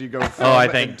much did you go from? Oh, I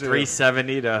think and to?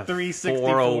 370 to 364.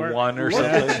 401 or Look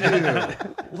something. at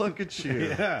you. Look at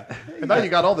you. Yeah. And now you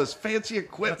got all this fancy That's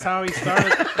equipment. how he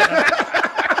started.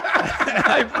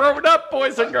 I've grown up,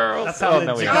 boys and girls. That's how Oh, the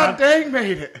no, we job- haven't. God dang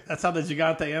made it. That's how the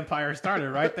Gigante Empire started,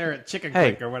 right there at Chicken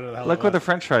Hey, Quick or whatever the hell. look it where the was.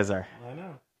 French fries are. I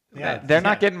know. Yeah, They're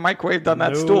not getting microwaved on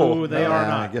that no, stool. They No, are I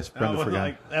not. guess Brenda forgot.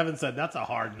 Like Evan said, that's a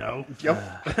hard no.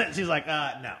 Yep. She's like,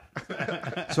 no.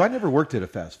 So I never worked at a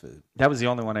fast food. That was the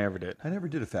only one I ever did. I never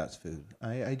did a fast food.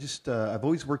 I just I've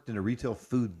always worked in a retail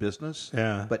food business.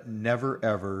 Yeah. But never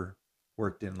ever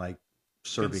worked in like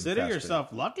serving. Consider fast food. yourself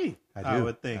lucky. I do.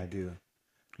 would think. I do.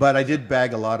 But I did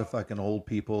bag a lot of fucking old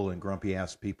people and grumpy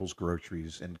ass people's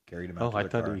groceries and carried them out to I the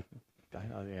thought car.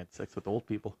 he had sex with old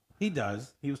people. He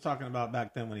does. He was talking about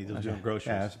back then when he was doing groceries.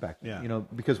 Yeah, that's back. Yeah. You know,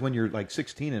 because when you're like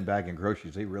 16 and bagging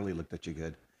groceries, they really looked at you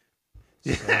good.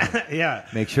 Yeah.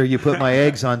 Make sure you put my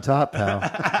eggs on top, pal.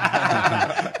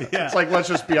 It's like, let's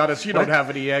just be honest. You don't have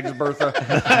any eggs, Bertha.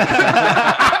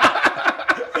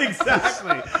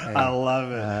 Exactly. I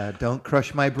love it. Don't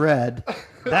crush my bread.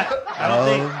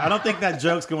 I don't think that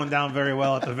joke's going down very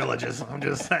well at the Villages. I'm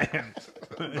just saying.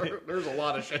 There's a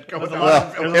lot of shit going on.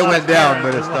 Well, it went down,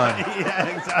 but it's done.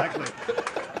 Yeah, exactly.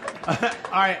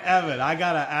 All right, Evan, I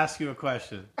gotta ask you a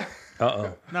question.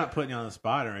 Not putting you on the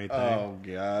spot or anything. Oh,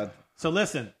 God. So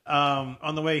listen,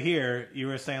 on the way here, you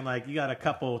were saying like you got a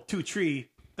couple 2 tree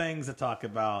things to talk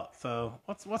about. So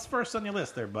what's first on your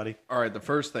list there, buddy? All right, the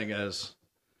first thing is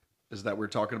that we're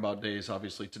talking about days.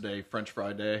 Obviously, today, French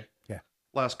Fry Day. Yeah.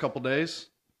 Last couple days,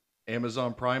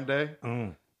 Amazon Prime Day.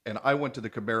 And I went to the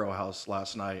Cabero house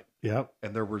last night, Yep.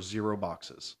 and there were 0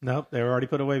 boxes. Nope, they were already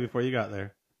put away before you got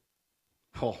there.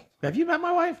 Oh, Have you met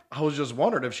my wife? I was just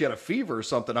wondering if she had a fever or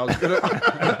something. I was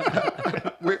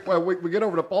gonna. we get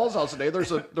over to Paul's house today.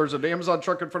 There's an Amazon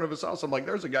truck in front of his house. I'm like,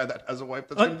 there's a guy that has a wife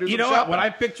that's gonna do You some know what? shopping. When I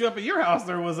picked you up at your house,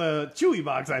 there was a Chewy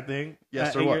box, I think.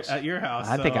 Yes, there was. At your house.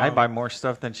 I think I buy more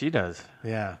stuff than she does.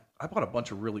 Yeah. I bought a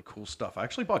bunch of really cool stuff. I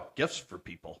actually bought gifts for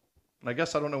people, and I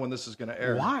guess I don't know when this is going to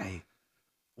air. Why?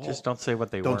 Just don't say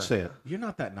what they were. Don't say it. You're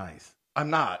not that nice. I'm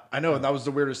not. I know, and that was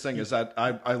the weirdest thing is that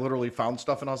I literally found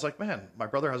stuff, and I was like, man, my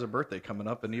brother has a birthday coming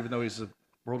up, and even though he's a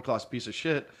world-class piece of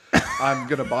shit, I'm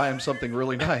going to buy him something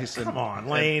really nice. And, Come on,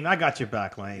 Lane. I got your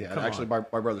back, Lane. Yeah, Come actually, on.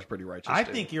 my brother's pretty righteous. I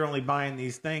too. think you're only buying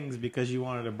these things because you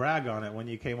wanted to brag on it when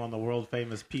you came on the world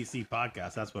famous PC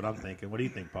podcast. That's what I'm thinking. What do you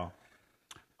think, Paul?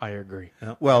 I agree.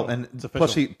 Well, and It's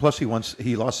plus official.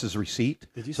 he lost his receipt.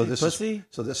 Did you so say this pussy? Is,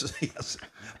 so this is yes.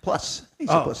 Plus,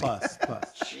 he's a pussy. plus.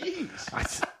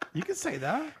 Jeez. You can say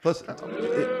that. Plus,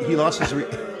 he lost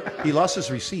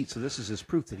his receipt. So this is his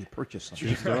proof that he purchased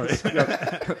something.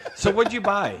 So what'd you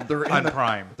buy They're on in the,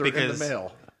 Prime? They're in the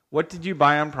mail. What did you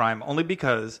buy on Prime? Only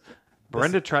because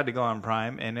Brenda tried to go on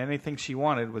Prime, and anything she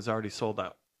wanted was already sold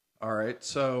out. All right,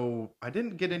 so I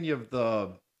didn't get any of the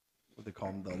what they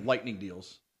call them, the lightning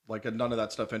deals. Like none of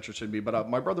that stuff interested me. But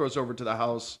my brother was over to the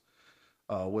house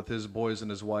with his boys and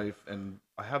his wife, and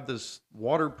I have this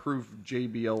waterproof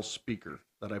JBL speaker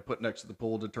that I put next to the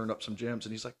pool to turn up some jams.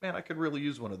 And he's like, "Man, I could really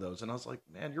use one of those." And I was like,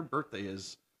 "Man, your birthday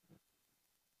is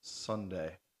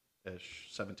Sunday-ish,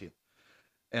 17th."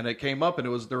 And it came up, and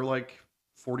they're like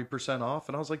 40% off.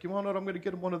 And I was like, "You want what? I'm going to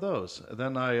get him one of those." And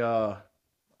then I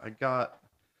got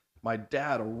my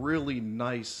dad a really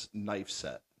nice knife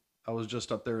set. I was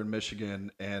just up there in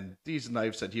Michigan, and these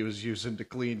knives that he was using to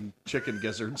clean chicken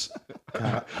gizzards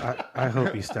God, I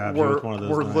hope he stabbed you with one of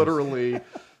those were knives. literally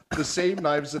the same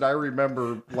knives that I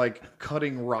remember like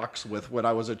cutting rocks with when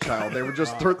I was a child. They were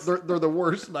just they're the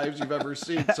worst knives you've ever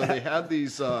seen. So they had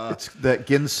these It's that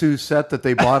Ginsu set that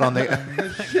they bought on the.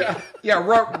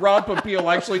 Rob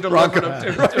Papil actually delivered them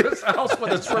to his house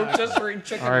with his rotisserie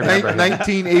chicken. I remember him.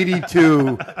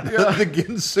 1982. The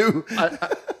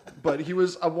Ginsu. But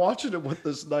I'm watching him with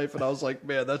this knife, and I was like,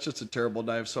 man, that's just a terrible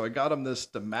knife. So I got him this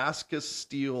Damascus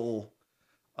steel,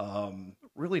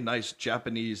 really nice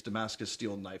Japanese Damascus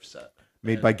steel knife set.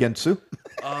 Made by Ginsu.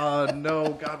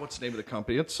 No, God, what's the name of the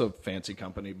company? It's a fancy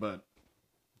company, but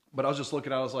I was just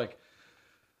looking at it, I was like,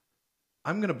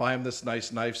 I'm going to buy him this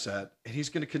nice knife set, and he's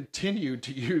going to continue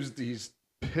to use these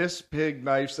piss pig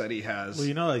knives that he has. Well,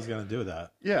 you know he's going to do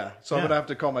that. Yeah, so I'm Yeah. going to have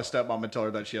to call my stepmom and tell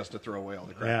her that she has to throw away all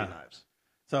the crappy knives.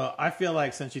 So I feel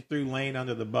like since you threw Lane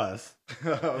under the bus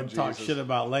and talk shit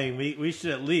about Lane, we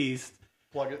should at least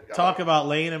Plug it. talk about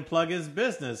Lane and plug his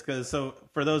business. Because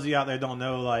for those of you out there who don't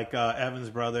know, like Evan's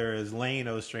brother is Lane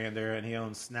Ostrander, and he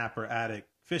owns Snapper Attic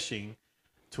Fishing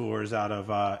Tours out of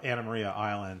Anna Maria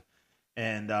Island,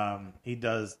 and he's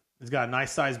got a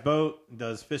nice sized boat,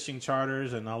 does fishing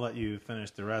charters, and I'll let you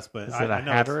finish the rest. But Is it a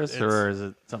Hatteras or is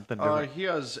it something different? He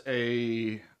has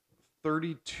a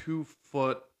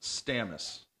 32-foot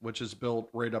Stamus, which is built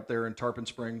right up there in Tarpon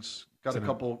Springs. Got a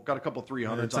couple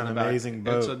 300s it's on an the back. amazing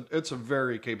boat. It's a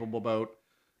very capable boat.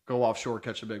 Go offshore,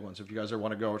 catch the big ones. If you guys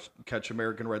want to go catch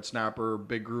American red snapper,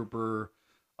 big grouper,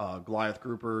 Goliath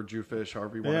grouper, Jewfish,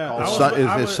 however you want to call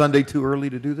it. Is Sunday too early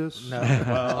to do this? No,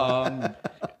 well,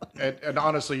 And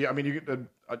honestly, I mean, you get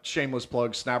a shameless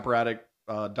plug,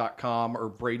 snapperatic.com or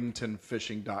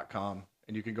bradentonfishing.com,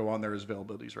 and you can go on there. There's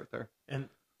availabilities right there. and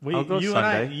I'll go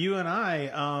Sunday. You and I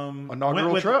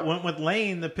Inaugural trip. went with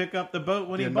Lane to pick up the boat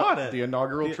when he bought it. The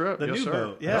inaugural trip. The yes, new sir.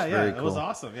 boat. Yeah, Very it was cool.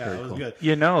 awesome. Yeah, Very it was cool. good.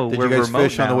 You know, Did we're you guys remote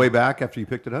fish on the now. way back after you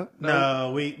picked it up?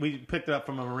 No, we picked it up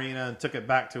from a marina and took it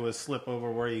back to his slip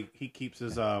over where he keeps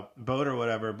his boat or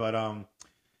whatever. But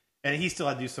and he still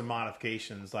had to do some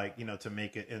modifications, like, you know, to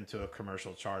make it into a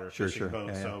commercial charter fishing boat.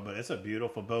 Yeah, So, but it's a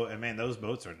beautiful boat, and man, those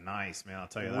boats are nice, man. I'll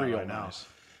tell you that Real right now. nice.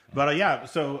 But yeah,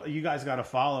 so you guys got to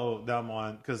follow them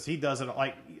on, because he does it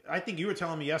like, I think you were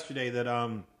telling me yesterday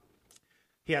that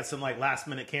he had some like last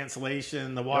minute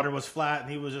cancellation. The water was flat, and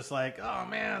he was just like, "Oh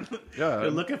man, Yeah. they're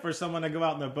looking for someone to go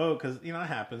out in their boat," because you know it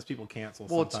happens. People cancel.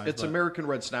 Well, sometimes, it's but- American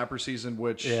red snapper season,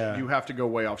 which Yeah. you have to go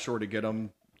way offshore to get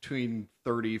them, between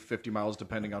 30, 50 miles,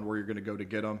 depending on where you're going to go to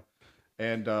get them.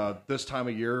 And this time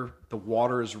of year, the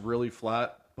water is really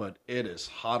flat, but it is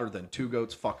hotter than two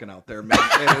goats fucking out there, man.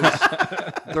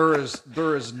 There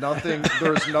is nothing nice.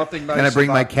 Can I bring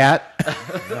my cat?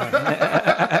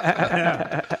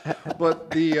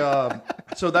 But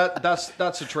so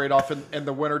that's a trade off. In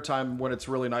the wintertime, when it's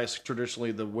really nice,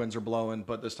 traditionally the winds are blowing,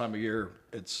 but this time of year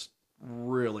it's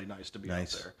really nice to be out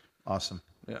there. Awesome.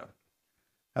 Yeah.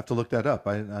 Have to look that up.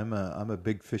 I'm a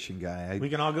big fishing guy. we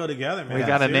can all go together, man. We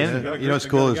got an Seriously, in. go- You know what's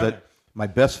go cool is together. that my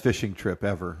best fishing trip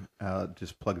ever.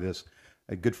 Just plug this.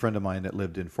 A good friend of mine that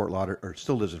lived in Fort Lauderdale, or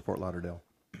still lives in Fort Lauderdale,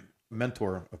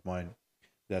 mentor of mine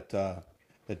that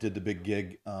did the big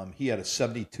gig. He had a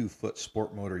 72-foot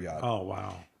sport motor yacht, Oh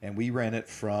wow. and we ran it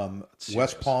from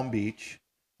West Palm Beach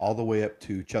all the way up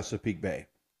to Chesapeake Bay.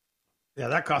 Yeah,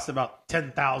 that cost about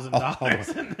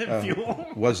 $10,000 in fuel.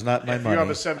 Was not my If money. you have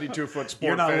a 72-foot sport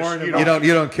You're not fish, worried you about-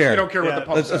 you don't care. You don't care what Yeah. the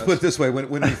pump Let's says. put it this way: when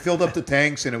we filled up the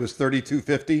tanks and it was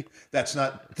 32.50, that's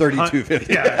not 32.50.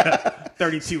 Yeah,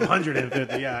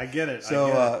 3,250. Yeah, I get it.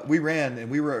 So we ran, and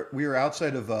we were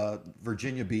outside of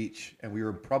Virginia Beach, and we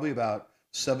were probably about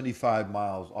 75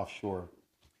 miles offshore.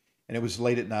 And it was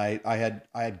late at night. I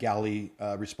had galley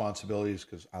responsibilities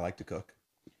because I like to cook.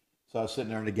 So I was sitting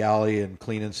there in the galley and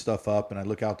cleaning stuff up, and I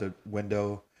look out the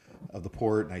window of the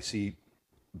port, and I see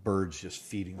birds just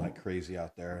feeding like crazy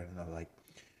out there. And I'm like,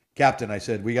 "Captain," I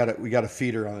said, "we got a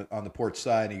feeder on the port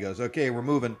side." And he goes, "Okay, we're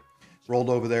moving." Rolled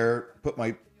over there, put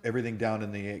everything down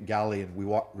in the galley, and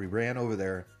we ran over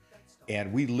there,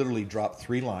 and we literally dropped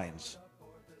 3 lines,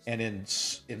 and in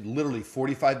literally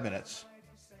 45 minutes,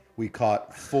 we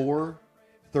caught 4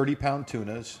 30-pound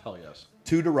tunas, Hell yes.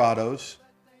 2 Dorados.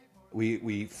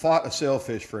 We fought a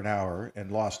sailfish for an hour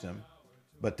and lost him,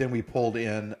 but then we pulled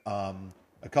in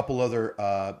a couple other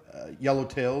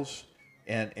yellowtails,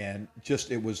 and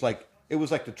just it was like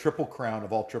the triple crown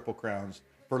of all triple crowns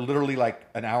for literally like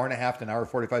an hour and a half to an hour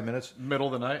 45 minutes. Middle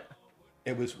of the night.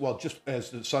 It was just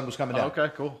as the sun was coming down. Oh,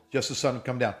 okay, cool. Just the sun would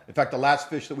come down. In fact, the last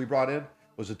fish that we brought in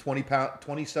was a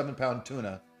 27-pound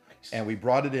tuna, and we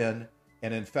brought it in.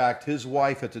 And in fact, his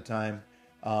wife at the time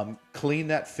cleaned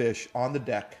that fish on the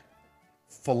deck,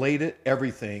 filleted it,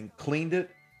 everything, cleaned it,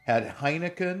 had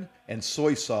Heineken and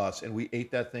soy sauce, and we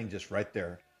ate that thing just right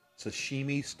there.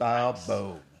 Sashimi style,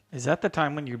 boom. Is that the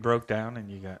time when you broke down and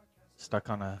you got stuck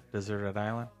on a deserted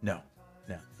island? No,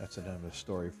 that's another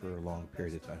story for a long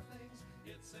period of time.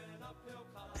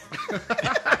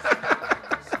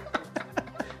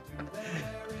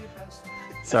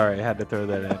 Sorry, I had to throw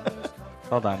that in.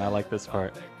 Hold on, I like this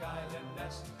part.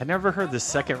 I never heard the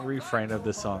second refrain of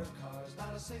this song.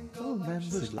 Oh, man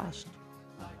was lost.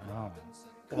 Oh.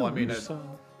 Well, I mean,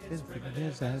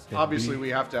 obviously we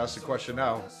have to ask the question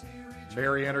now.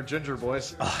 Marianne or Ginger,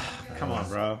 boys? come on,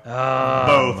 bro.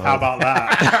 Both. How about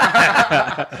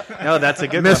that? No, that's a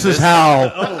good Mrs. one. Howell.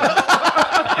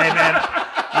 Hey, man.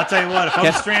 I'll tell you what. If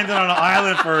I'm stranded on an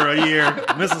island for a year,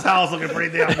 Mrs. Howell's looking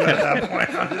pretty damn good at that point.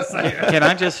 I'm just saying. Can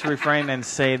I just refrain and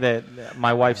say that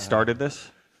my wife started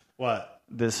this? What?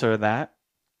 This or that?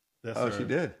 This Oh, or- she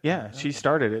did. Yeah, she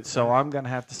started it. So I'm going to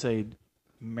have to say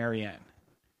Marianne.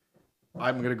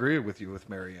 I'm going to agree with you with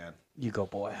Marianne. You go,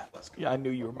 boy. Yeah, I knew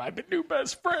you were my new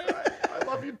best friend. I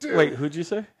love you too. Wait, who'd you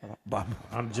say?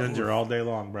 I'm Ginger all day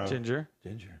long, bro. Ginger?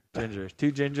 Ginger. Ginger.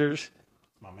 2 Gingers,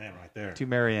 My man right there. 2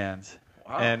 Mariannes.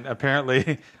 And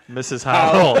apparently Mrs.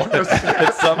 Howell.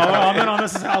 Oh, I'm in on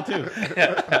Mrs. Howell, too.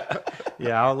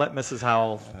 Yeah, I'll let Mrs.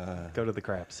 Howell go to the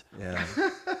craps. Yeah.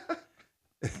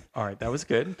 All right, that was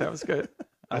good. That was good.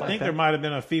 I like think that. there might have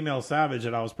been a female savage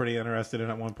that I was pretty interested in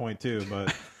at one point, too,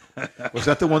 but Was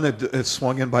that the one that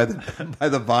swung in by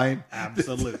the vine?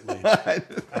 absolutely.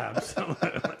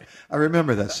 Absolutely. I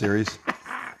remember that series.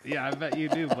 Yeah, I bet you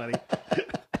do, buddy.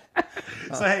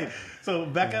 So, hey, so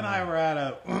Becca and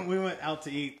I we went out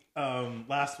to eat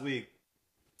last week,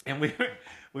 and we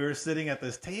were sitting at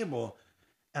this table,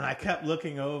 And I kept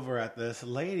looking over at this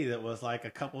lady that was like a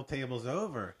couple tables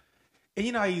over. And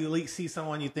you know how you see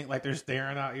someone you think like they're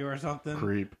staring at you or something?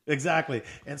 Creep. Exactly.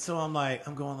 And so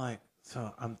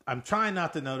I'm trying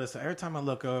not to notice. Every time I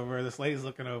look over, this lady's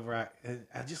looking over. I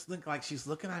just think like she's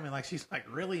looking at me like she's like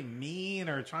really mean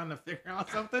or trying to figure out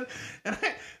something. And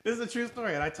this is a true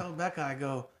story. And I told Becca, I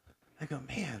go,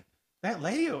 man, that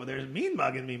lady over there is mean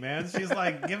mugging me, man. She's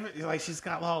like she's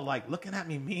got all like looking at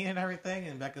me mean and everything.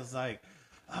 And Becca's like,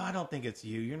 oh, I don't think it's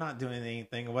you. You're not doing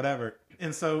anything or whatever.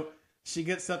 And so she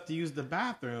gets up to use the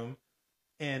bathroom.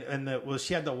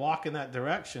 She had to walk in that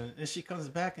direction, and she comes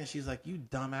back and she's like, "You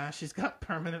dumbass! She's got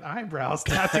permanent eyebrows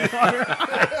tattooed on her."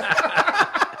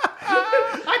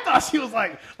 I thought she was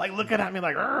like looking at me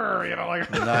like, you know, like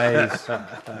Nice.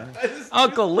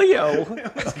 Uncle Leo.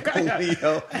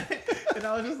 Leo. And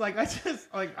I was just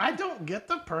like, I don't get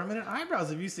the permanent eyebrows.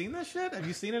 Have you seen this shit? Have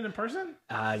you seen it in person?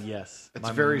 Yes. It's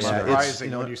very mother- surprising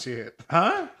you know when what? you see it.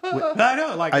 Huh? I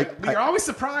know. Like you're always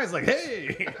surprised. Like,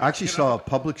 hey. I actually saw a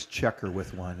Publix checker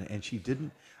with one, and she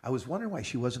didn't. I was wondering why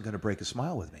she wasn't going to break a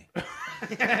smile with me.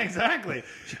 Yeah, exactly.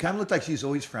 She kind of looked like she's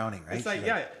always frowning, right? It's like, She's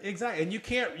yeah, exactly. And you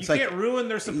can't like, ruin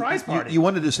their surprise party. You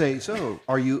wanted to say, so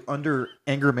are you under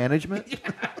anger management?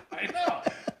 I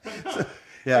know.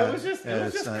 Yeah, It was just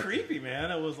not- creepy,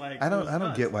 man. It was like I don't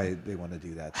nuts. get why they want to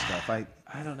do that stuff. I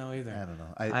don't know either. don't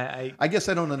know. I guess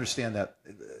I don't understand that.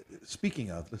 Speaking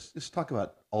of, let's talk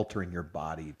about altering your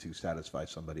body to satisfy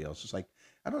somebody else. It's like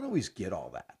I don't always get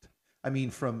all that. I mean,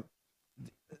 from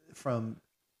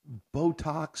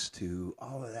Botox to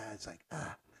all of that, it's like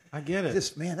I get it.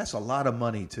 that's a lot of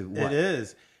money to what? It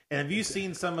is. And have you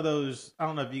seen some of those? I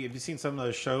don't know if you seen some of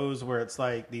those shows where it's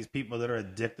like these people that are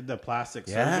addicted to plastic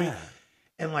surgery. Yeah.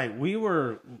 And like we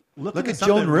were looking Look at at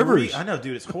something Joan Rivers. I know,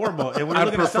 dude, it's horrible. And we were I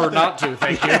looking at prefer something- not to,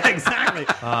 thank you. Yeah, exactly.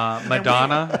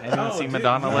 Madonna. Anyone Oh, see dude,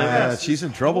 Madonna lately? Yeah, she's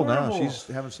in trouble now. horrible. She's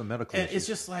having some medical And issues. it's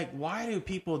just like, why do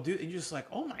people do? And you're just like,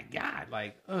 oh my god,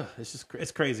 like, it's just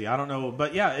it's crazy. I don't know,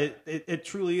 but yeah, it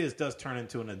truly does turn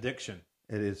into an addiction.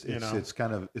 It is. You know? It's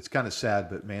kind of sad,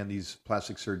 but man, these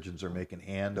plastic surgeons are making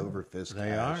hand over fist They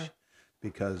cash are.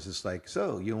 because it's like,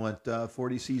 so you want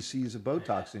 40 cc's of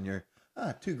Botox in your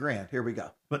 $2,000? Here we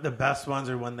go. But the best ones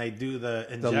are when they do the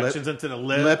lip- injections into the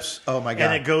lips. Oh my god!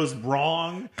 and it goes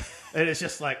wrong, and it's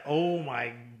just like, oh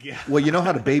my god. Well, you know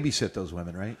how to babysit those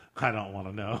women, right? I don't want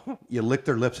to know. You lick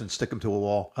their lips and stick them to a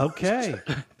wall. Okay,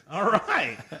 all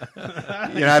right.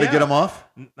 You know how to get them off?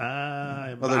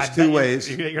 Well, there's two ways.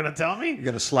 You're gonna tell me? You're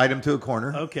going to slide them to a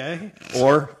corner, Okay.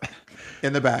 or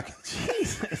in the back.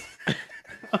 Jesus.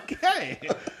 Okay.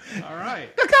 All right.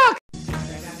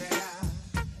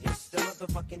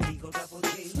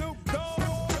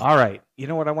 All right. You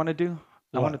know what I want to do?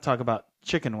 I want to talk about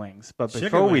chicken wings. But Chicken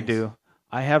before we wings. do,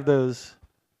 I have those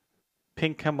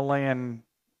pink Himalayan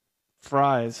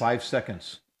fries. 5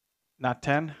 seconds. Not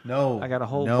 10? No, I got a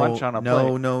whole no, bunch on a no,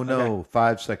 plate. No, Okay.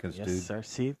 5 seconds, Yes, dude. sir.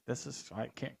 See, this is I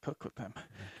can't cook with them.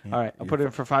 All right, I'll put it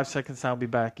in for 5 seconds. I'll be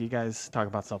back. You guys talk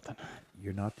about something.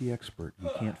 You're not the expert. You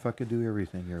can't fucking do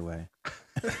everything your way.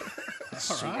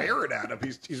 Swearing at him.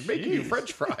 He's making you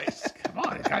French fries. Come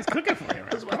on, the guy's cooking for you.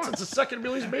 Right? That's the second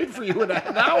meal he's made for you in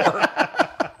an hour.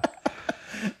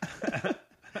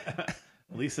 At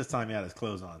least this time he had his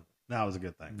clothes on. That was a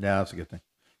good thing. Yeah, that's a good thing.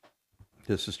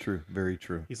 This is true. Very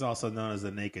true. He's also known as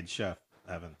the naked chef,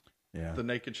 Evan. Yeah. The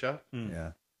naked chef.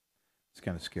 Yeah. It's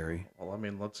kind of scary. Well, I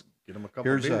mean, let's get him a couple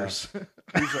Here's beers.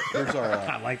 Here's our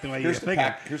I like the way you're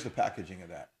thinking. here's the packaging of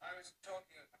that.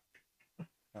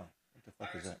 Oh, what the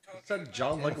fuck is that? Is that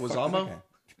John What the fuck is Leguizamo?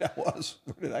 That was.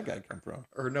 Where did that guy come from?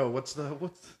 Or no? What's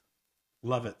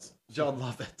Love it. John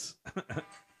Lovitz?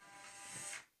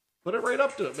 Put it right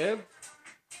up to it, man.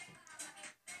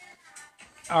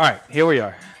 All right, here we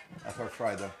are. That's our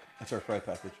fry, though. That's our fry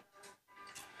package.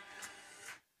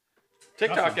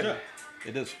 TikToking.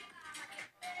 It is.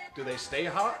 Do they stay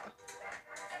hot?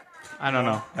 I don't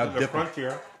know. Now The dip 'em.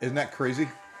 crunchier. Isn't that crazy?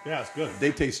 Yeah, it's good.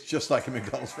 They taste just like a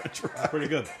McDonald's French fry. Pretty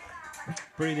good.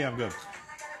 Pretty damn good.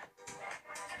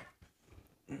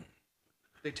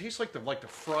 They taste like the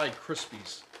fried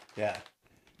Krispies. Yeah.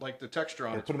 Like the texture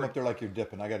on Yeah, it. put them up there like you're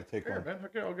dipping. I got to take Here, one. man.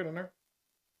 Okay, I'll get in there.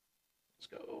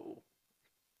 Let's go.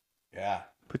 Yeah.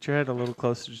 Put your head a little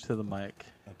closer to the mic.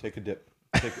 Now take a dip.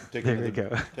 Take There another, we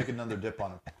go. Take another dip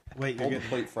on them. Wait, Hold the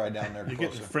plate fry down there you're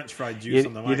closer. getting French fried juice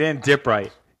on the You mic. didn't dip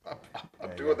right.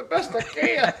 I'm doing the best I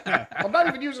can. I'm not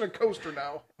even using a coaster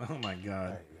now. Oh my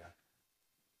god. There you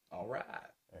go. All right.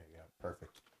 There you go.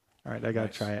 Perfect. All right, I gotta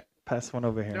try it. Pass one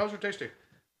over here. How's it tasty?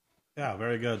 Yeah,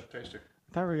 very good. Tasty.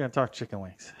 I thought we were gonna talk chicken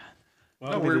wings.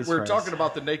 Well, No, Look at we're these fries. talking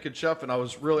about the naked chef, and I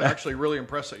was really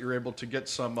impressed that you were able to get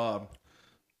some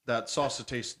that sausage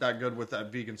tastes that good with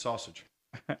that vegan sausage.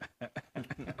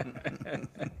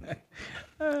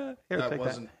 Here, That take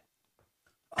wasn't.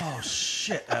 Oh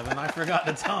shit, Evan! I forgot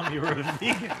to tell him you were a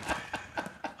vegan.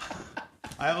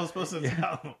 I was supposed to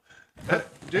tell him.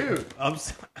 Dude, I'm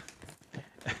sorry.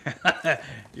 that.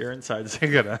 Your insides are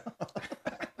gonna.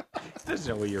 There's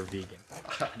no way you're vegan.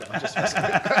 no, I'm just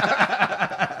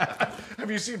have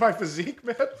you seen my physique,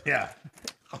 man? Yeah.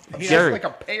 It's Gary. like a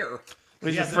pear.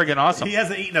 Which is hasn't- friggin' awesome. He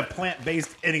hasn't eaten a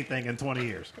plant-based anything in 20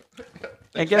 years.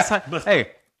 And guess how?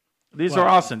 Hey, these are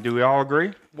awesome. Do we all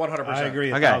agree? 100%. I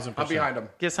agree. Okay. 1,000%. I'm behind him.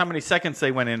 Guess how many seconds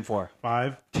they went in for?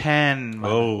 5. 10.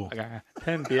 Oh. I got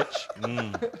 10, bitch.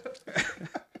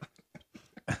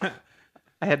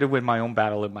 I had to win my own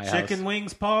battle in my house. Chicken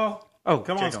wings, Paul. Oh,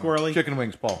 Come on, chicken Squirrely. Chicken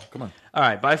wings, Paul. Come on. All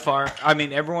right, by far. I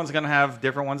mean, everyone's going to have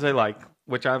different ones they like,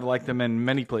 which I've liked them in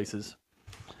many places.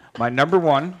 My number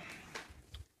one,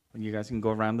 you guys can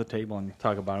go around the table and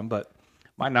talk about them, but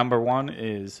my number one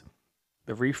is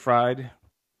the refried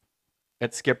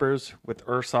at Skipper's with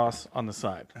sauce on the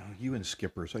side. Oh, you and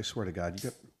Skippers, I swear to God,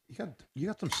 you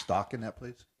got some stock in that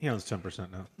place. He owns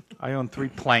 10% now. I own 3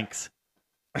 planks.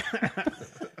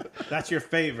 That's your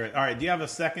favorite. All right. Do you have a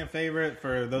second favorite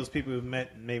for those people who've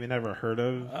maybe never heard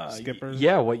of Skippers?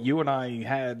 Yeah, what you and I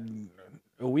had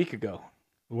a week ago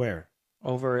Where?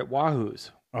 over at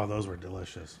Wahoo's. Oh, those were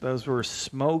delicious. Those were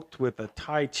smoked with a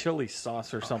Thai chili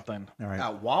sauce or something. All right.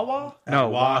 At Wawa? No,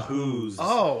 Wahoo's.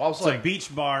 Oh, I was It's like, a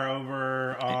beach bar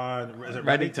over on is it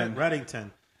Reddington.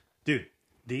 Reddington. Dude,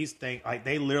 these things, like,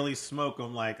 they literally smoke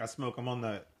them like I smoke them on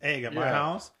the egg at my Yeah.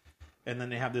 house. And then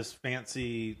they have this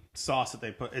fancy sauce that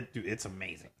they put. Dude, it's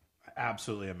amazing.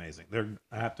 Absolutely amazing.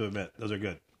 I have to admit, those are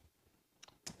good.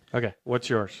 Okay, what's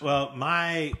yours? Well,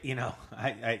 I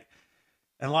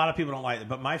and a lot of people don't like it,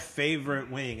 but my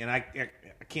favorite wing, and I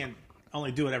can't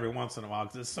only do it every once in a while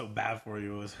because it's so bad for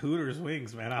you, is Hooters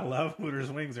wings, man. I love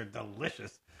Hooters wings. They're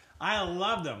delicious. I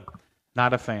love them.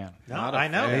 Not a fan. No, Not a I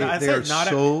know. fan. I They said are not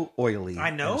so oily. I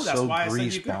know. and That's so why I said you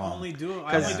grease can bomb. only do it.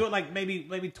 I only do it like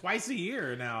maybe twice a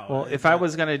year now. Well, if I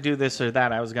was going to do this or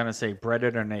that, I was going to say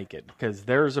breaded or naked because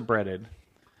there's a breaded.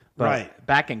 But Right.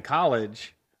 back in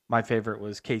college, my favorite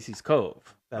was Casey's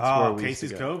Cove. That's where we used to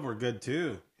Casey's go. Cove were good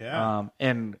too. Yeah.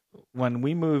 And when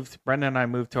we moved, Brenda and I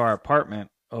moved to our apartment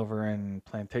over in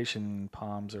Plantation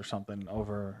Palms or something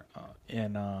over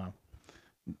in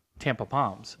Tampa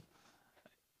Palms.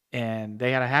 And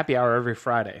they had a happy hour every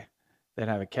Friday. They'd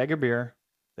have a keg of beer.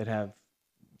 They'd have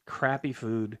crappy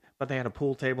food, but they had a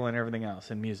pool table and everything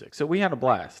else and music. So we had a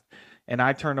blast. And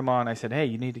I turned them on. I said, hey,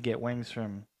 you need to get wings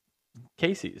from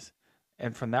Casey's.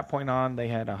 And from that point on, they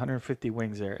had 150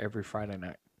 wings there every Friday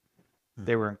night.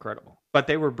 They were incredible. But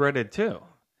they were breaded too.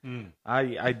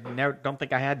 I never don't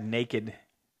think I had naked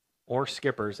or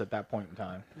Skippers at that point in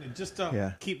time. Just to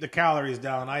Yeah. keep the calories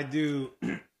down, I do,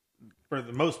 for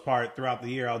the most part, throughout the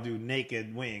year, I'll do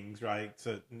naked wings, right?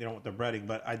 So, with the breading,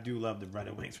 but I do love the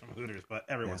breaded wings from Hooters, but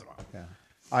every once in a while. Yeah.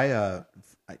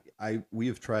 We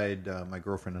have tried, my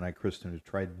girlfriend and I, Kristen, have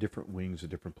tried different wings at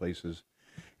different places.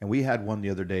 And we had one the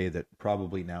other day that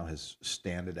probably now has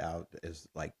standed out as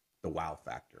like the wow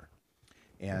factor.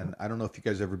 And I don't know if you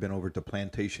guys ever been over to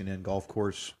Plantation Inn Golf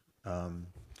Course.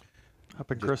 Up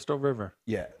in Crystal River.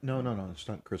 Yeah. No, it's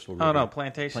not Crystal River. Oh, no,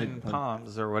 Plantation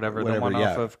Palms or whatever, the one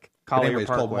yeah. off of But Collier anyway, it's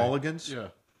called Parkway. Mulligan's. yeah.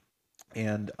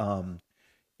 And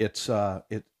it's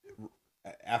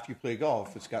after you play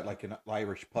golf, it's got like an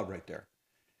Irish pub right there.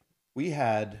 We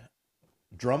had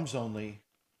drums only,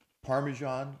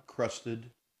 Parmesan crusted,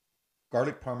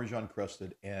 garlic Parmesan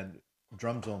crusted, and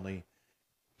drums only.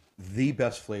 The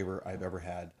best flavor I've ever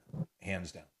had,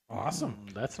 hands down. Awesome.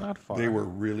 That's not far. They were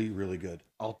really, really good.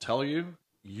 I'll tell you,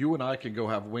 you and I can go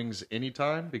have wings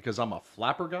anytime because I'm a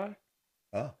flapper guy.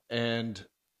 Oh, And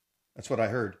that's what I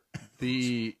heard.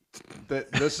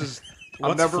 this is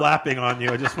What's flapping on you?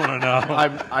 I just want to know.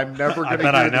 I'm never I gonna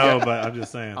bet hear I the know, end- but I'm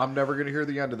just saying. I'm never gonna hear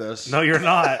the end of this. No, you're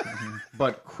not.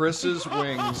 But Chris's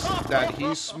wings that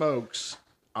he smokes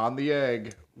on the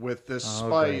egg with this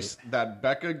spice that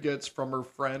Becca gets from her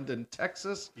friend in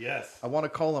Texas. Yes. I want to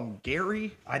call him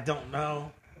Gary. I don't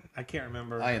know. I can't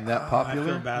remember. I am that I popular.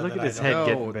 feel bad Look that at his I don't-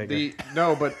 head No, getting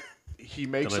bigger. but he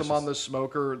makes them Delicious. on the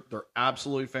smoker. They're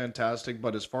absolutely fantastic.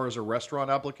 But as far as a restaurant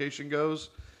application goes,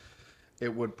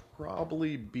 it would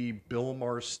probably be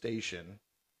Bilmar Station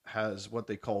has what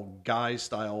they call guy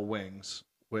style wings,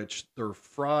 which they're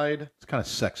fried, It's kind of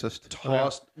sexist.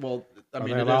 tossed. Well, I Are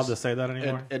mean, they it allowed is- to say that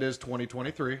anymore? It is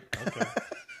 2023. Okay.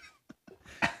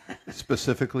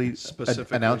 Specifically,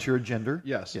 announce your gender.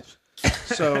 Yes. Yes.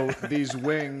 So these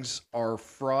wings are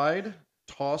fried,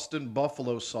 tossed in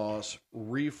buffalo sauce,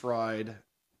 refried,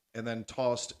 and then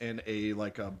tossed in a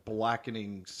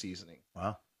blackening seasoning.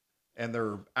 Wow. And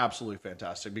they're absolutely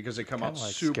fantastic because they come out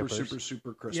like super, Skippers. super,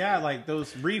 super crispy. Yeah, like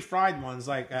those refried ones,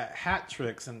 like Hat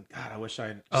Tricks, and God, I wish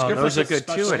I. Oh, those are good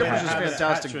too. Skippers Hat is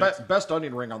Tricks. fantastic. Best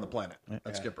onion ring on the planet.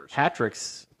 That's Skippers. Hat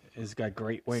Tricks has got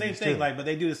great wings Same thing, too. but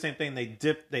they do the same thing.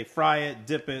 They fry it,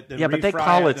 dip it, then but they refry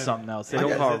call it then- something else. They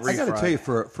don't call it I got to refried. tell you,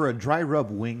 for a dry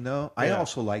rub wing though, I Yeah.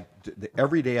 also like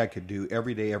every day I could do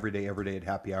every day at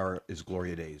happy hour is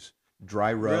Gloria Days.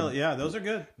 Dry rub, Really, yeah, those are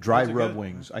good. dry Those are rub good.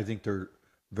 wings. I think they're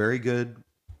very good.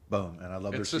 Boom, and I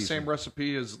love It's their the seasoning. same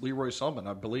recipe as Leroy Selman,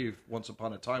 I believe. Once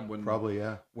upon a time, when Probably,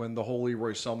 yeah. when the whole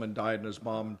Leroy Selman died and his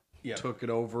mom took it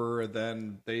over, and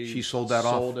then She sold that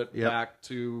off. sold it Yep. back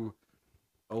to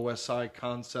OSI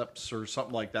Concepts or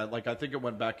something like that. Like I think it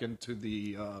went back into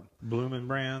the Bloomin'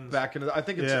 Brands. back into. I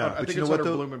think it's. Yeah. I But think you know it's what,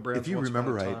 under though? Bloomin' Brands. If you once upon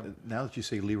remember a right, time. now that you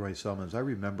say Leroy Selman's, I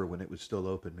remember when it was still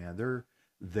open. Man,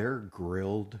 their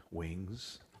grilled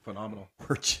wings Phenomenal.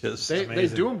 were just They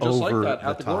do them just like over that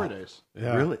at the the Glory top. Days.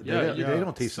 Yeah. really. Yeah, They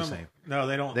don't taste the same. No,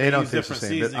 they don't. They don't use taste the different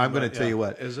same. But seasoning, I'm going to but tell yeah. you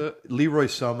what. Is it? Leroy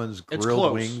Selman's It's grilled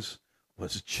close. wings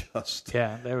was just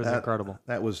Yeah, that was incredible.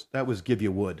 That was give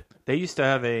you wood. They used to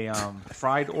have a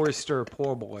fried oyster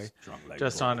poor boy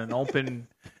just on an open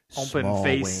Small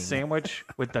face wing. sandwich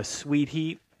with the sweet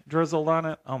heat drizzled on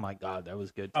it. Oh my god, that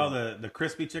was good. Too. Oh, the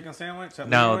crispy chicken sandwich. That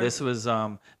no, Leroy? this was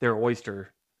their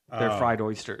oyster, their fried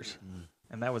oysters,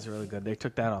 and that was really good. They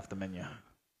took that off the menu.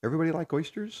 Everybody like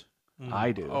oysters?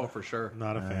 I do. Oh, for sure.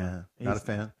 Not a fan. Not a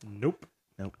fan. Nope.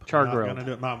 Nope. Char Not grilled. gonna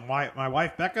do it. My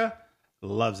wife Becca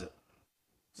loves it.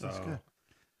 So, good.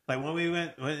 like when we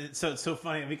went, so it's so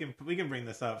funny. We can bring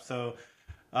this up. So,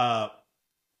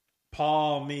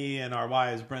 Paul, me, and our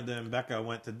wives Brenda and Becca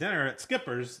went to dinner at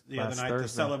Skipper's the Last other night to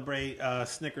Thursday. celebrate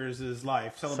Snickers'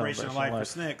 life, celebration of Celebration life of for life.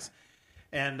 Snicks.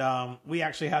 And we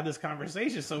actually had this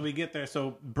conversation. So we get there.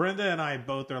 So Brenda and I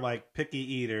both are like picky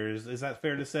eaters. Is that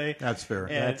fair to say? That's fair.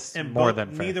 And, That's and more both-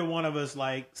 than fair. neither one of us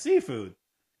like seafood.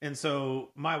 And so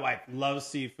my wife loves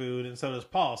seafood, and so does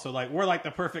Paul. So like we're like the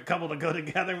perfect couple to go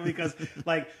together because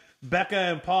like Becca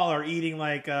and Paul are eating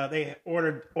like they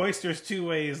ordered oysters 2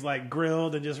 ways, like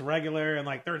grilled and just regular, and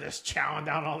like they're just chowing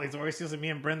down all these oysters, and me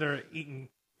and Brenda are eating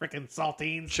freaking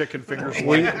saltines. Chicken fingers.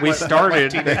 We started.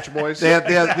 Teenage boys. They have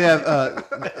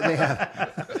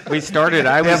We started.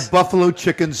 I they was have buffalo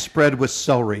chicken spread with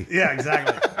celery. Yeah,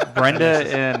 exactly. Brenda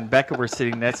and Becca were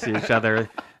sitting next to each other,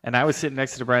 and I was sitting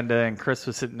next to Brenda, and Chris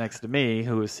was sitting next to me,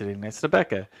 who was sitting next to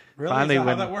Becca. Really? Is that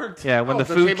how that worked? Yeah, when Oh, the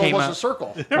the food table came was a out, circle.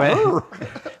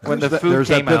 when the food There's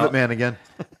that came pivot out, man again.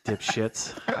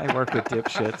 dipshits. I work with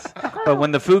dipshits. But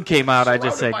when the food came out, I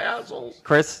just said, Surrounded by assholes.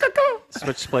 Chris,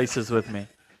 switch places with me,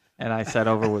 and I sat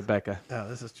over with Becca. Oh,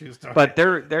 this is true story. But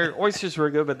their oysters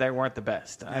were good, but they weren't the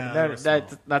best. Yeah, they were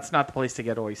That's not the place to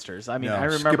get oysters. I mean, No, I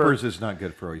remember Skipper's is not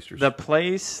good for oysters. the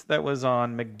place that was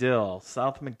on McDill,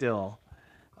 South McDill,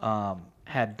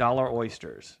 had dollar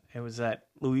oysters. It was that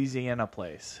Louisiana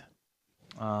place.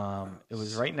 It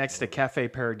was right next to Cafe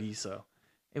Paradiso.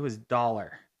 It was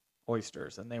dollar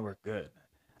oysters, and they were good.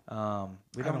 We I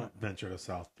don't. don't venture to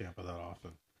South Tampa that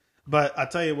often. But I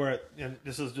tell you where, and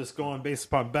this is just going based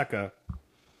upon Becca,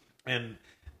 and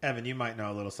Evan, you might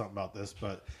know a little something about this,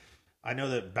 but I know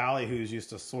that Ballyhoo's used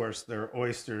to source their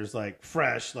oysters like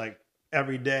fresh, like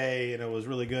every day, and it was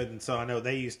really good. And so I know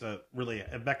they used to really,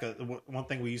 and Becca, one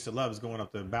thing we used to love is going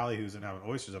up to Ballyhoo's and having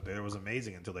oysters up there. It was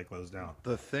amazing until they closed down.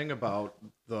 The thing about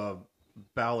the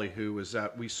Ballyhoo is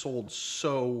that we sold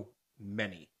so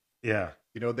many. Yeah.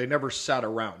 You know, they never sat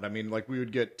around. I mean, like we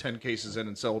would get 10 cases in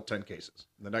and sell 10 cases.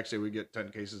 The next day we'd get 10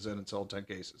 cases in and sell 10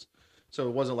 cases. So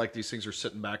it wasn't like these things are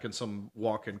sitting back in some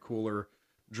walk-in cooler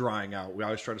drying out. We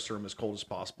always try to serve them as cold as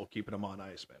possible, keeping them on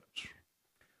ice, man.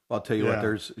 Well, I'll tell you Yeah. what.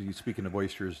 There's speaking of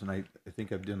oysters, and I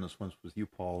think I've done this once with you,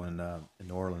 Paul, in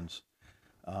New Orleans.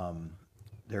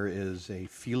 There is a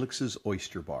Felix's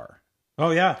Oyster Bar.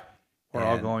 Oh, yeah. We're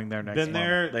all And going there next Been month.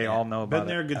 there. They all know about Been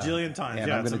there it. a gajillion times. And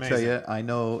Yeah, I'm it's going to tell amazing. you, I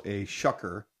know a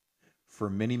shucker for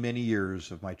many, many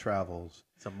years of my travels.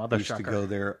 It's a mother Used to shucker. go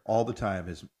there all the time.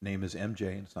 His name is MJ,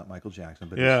 and it's not Michael Jackson,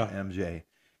 but Yeah. it's MJ.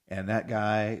 And that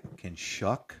guy can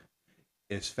shuck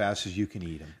as fast as you can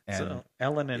eat him. And So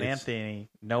Ellen and it's- Anthony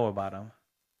know about him,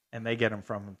 and they get them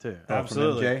from him too. from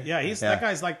Absolutely. MJ? Yeah, that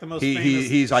guy's like the most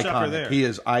he's famous shucker iconic. there. He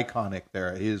is iconic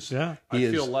there. He is. Yeah. I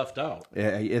he feel is, left out.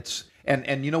 It's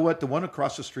and you know what? The one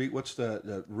across the street. What's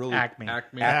the really Acme.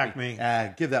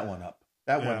 Acme. Give that one up.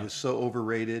 That one Yeah. is so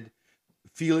overrated.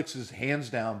 Felix is hands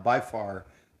down by far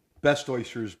best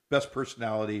oysters, best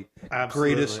personality,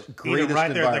 Absolutely. greatest Eat 'em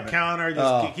right there at the environment. counter.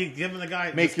 Just keep giving the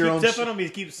guy. Make Just your keep own tipping him. He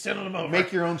keeps sending them over.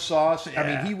 Make your own sauce. I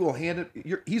Yeah. mean, he will hand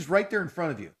it. He's right there in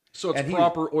front of you. So it's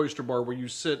proper oyster bar where you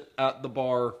sit at the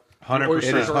bar. 100%.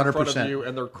 Oysters are in front of 100%. you,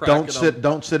 and they're cracking them.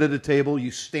 Don't sit at a table.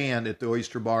 You stand at the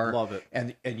oyster bar. Love it.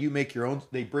 And you make your own.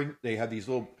 They have these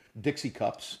little Dixie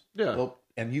cups. Yeah.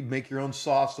 And you make your own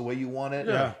sauce the way you want it.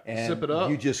 Yeah. And Sip it up.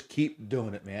 you just keep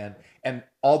doing it, man. And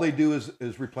all they do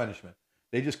is replenishment.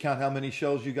 They just count how many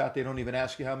shells you got. They don't even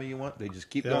ask you how many you want. They just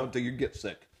keep going until you get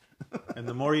sick. And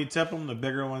the more you tip them, the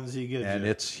bigger ones you get. And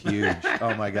it's huge.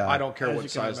 Oh my God. I don't care what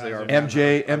size they are.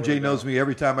 MJ knows me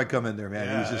every time I come in there, man.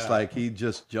 Yeah, He's just like, he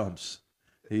just jumps.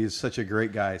 He's such a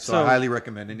great guy. So I highly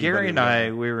recommend anybody. Gary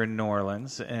and we were in New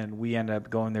Orleans, and we ended up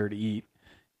going there to eat.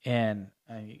 And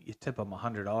you tip them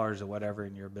 $100 or whatever,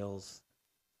 and your bill's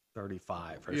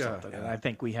 $35 or something. And I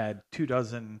think we had 2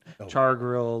 dozen char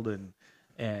grilled and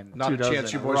not 2 a dozen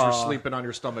chance you boys raw. were sleeping on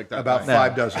your stomach that About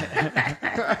night. 5 dozen.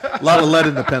 A lot of lead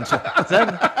in the pencil.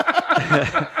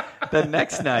 The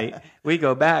next night, we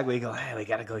go back. We go, hey, we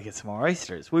got to go get some more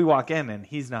oysters. We walk in, and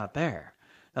he's not there.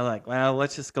 I'm like, well,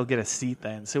 let's just go get a seat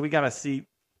then. So we got a seat.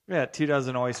 We got 2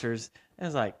 dozen oysters. It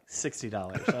was like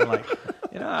 $60. I'm like,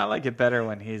 I like it better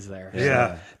when he's there.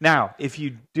 Yeah. So, now, if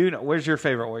you do know, where's your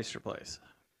favorite oyster place?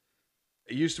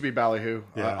 It used to be Ballyhoo.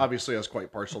 Yeah. Obviously, I was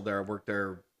quite partial there. I worked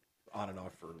there on and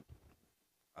off for,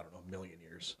 I don't know, a million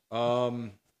years.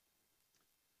 God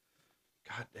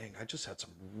dang, I just had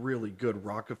some really good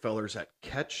Rockefellers at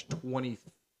Catch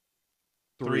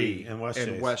 23 in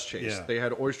West Chase. Yeah. They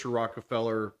had oyster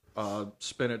Rockefeller,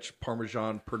 spinach,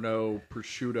 Parmesan, Pernod,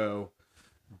 prosciutto,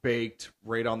 baked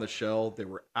right on the shell. They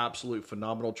were absolutely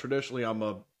phenomenal. Traditionally, I'm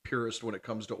a purist when it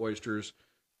comes to oysters.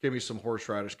 Give me some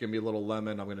horseradish, give me a little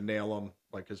lemon. I'm going to nail them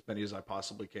like as many as I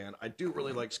possibly can. I do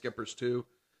really like Skippers too,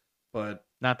 but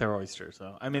not their oysters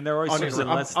though. I mean, their oysters Onion-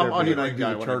 unless I'm they're onion big. ring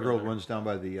guy The when I char go grilled there. ones down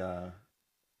by the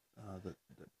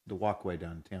walkway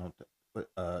downtown.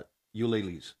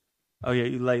 Ulele's. Oh yeah,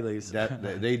 Ulele's.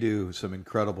 They do some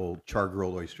incredible char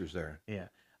grilled oysters there. Yeah,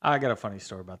 I got a funny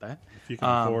story about that. If you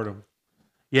can afford them.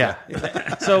 Yeah.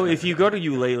 So if you go to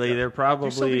Ulele, they're do probably.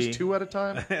 you sell these 2 at a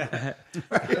time?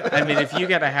 I mean, if you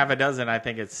get a half a dozen, I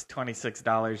think it's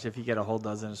 $26. If you get a whole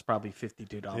dozen, it's probably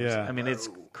 $52. Yeah. I mean, it's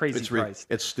crazy priced.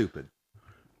 It's stupid.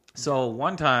 So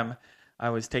one time, I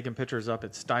was taking pictures up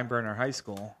at Steinbrenner High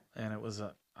School, and it was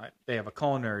they have a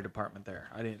culinary department there.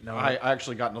 I didn't know. I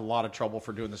actually got in a lot of trouble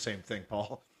for doing the same thing,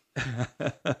 Paul.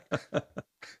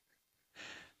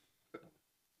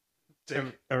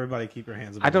 Everybody keep your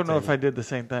hands above I don't the know if I table. did the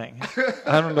same thing.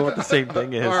 I don't know what the same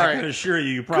thing is. All I right. can assure you,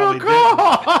 you probably did.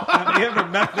 Have you ever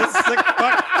met this sick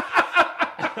fuck?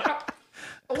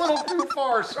 A little too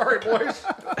far. Sorry, boys.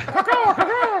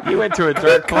 You went to a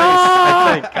dark place,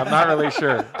 I think. I'm not really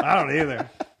sure. I don't either.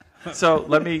 So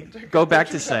let me go back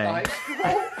to saying,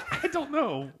 I don't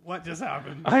know what just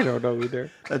happened. I don't know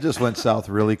either. That just went south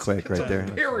really quick right there.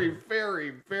 Very,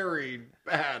 very, very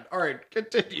bad. All right,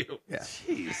 continue. Yeah.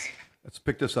 Jeez. Let's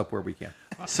pick this up where we can.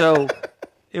 So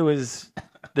it was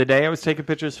the day I was taking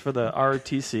pictures for the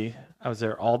ROTC. I was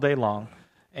there all day long,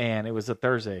 and it was a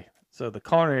Thursday. So the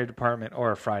culinary department,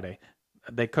 or a Friday,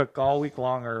 they cook all week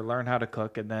long or learn how to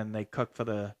cook, and then they cook for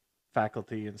the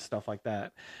faculty and stuff like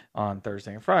that on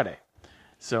Thursday and Friday.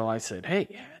 So I said,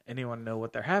 hey, anyone know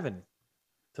what they're having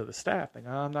to the staff? They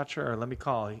go, I'm not sure. Let me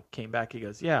call. He came back. He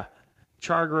goes, yeah,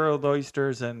 char-grilled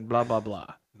oysters and blah, blah, blah.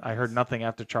 I heard nothing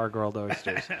after char-grilled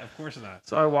oysters. Of course not.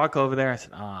 So I walk over there. I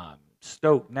said, I'm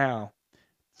stoked now.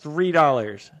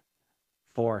 $3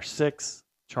 for 6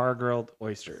 char-grilled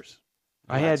oysters.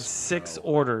 I had 6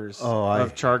 orders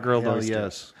of char-grilled hell oysters.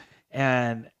 yes.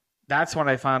 And that's when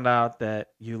I found out that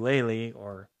Ulele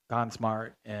or Gone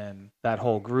Smart and that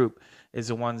whole group is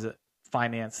the ones that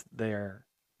finance their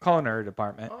culinary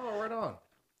department. Oh, right on.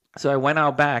 So I went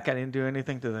out back. I didn't do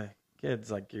anything to the kids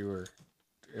like you were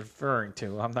referring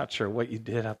to. I'm not sure what you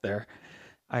did up there.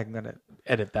 I'm going to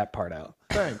edit that part out.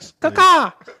 Thanks.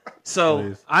 Caca! So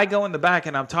Please. I go in the back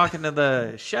and I'm talking to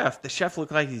the chef. The chef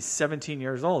looked like he's 17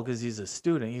 years old because he's a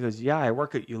student. He goes, yeah, I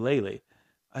work at Ulele.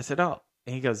 I said, oh.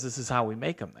 And he goes, this is how we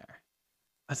make them there.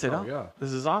 I said, oh, yeah.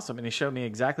 This is awesome. And he showed me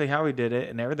exactly how he did it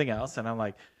and everything else. And I'm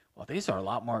like, well, these are a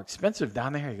lot more expensive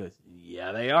down there. He goes,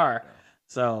 yeah, they are.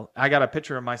 So I got a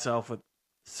picture of myself with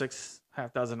 6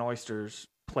 half dozen oysters,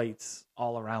 plates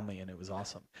all around me, and it was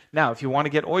awesome. Now, if you want to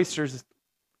get oysters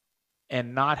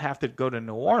and not have to go to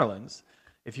New Orleans,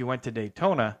 if you went to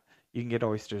Daytona, you can get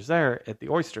oysters there at the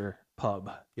Oyster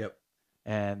Pub. Yep.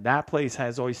 And that place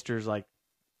has oysters like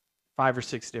 5 or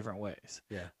 6 different ways.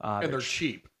 Yeah. And they're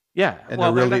cheap. Yeah. And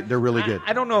well, they're really good.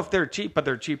 I don't know if they're cheap, but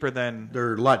they're cheaper than.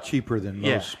 They're a lot cheaper than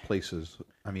Yeah. most places.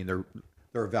 I mean,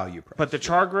 they're a value price. But the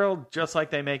char grill, just like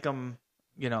they make them,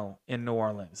 in New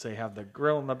Orleans, they have the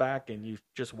grill in the back, and you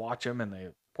just watch them, and they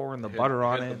pouring the butter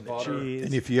on hit it, the the butter. cheese.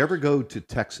 And if you ever go to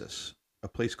Texas, a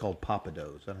place called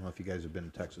Papado's, I don't know if you guys have been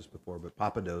to Texas before, but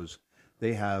Papado's,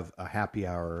 they have a happy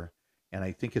hour, and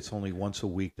I think it's only once a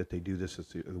week that they do this.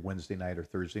 It's a Wednesday night or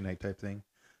Thursday night type thing.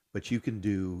 But you can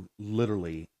do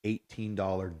literally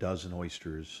 $18 dozen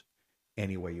oysters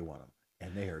any way you want them.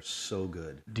 And they are so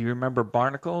good. Do you remember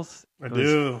Barnacles? I It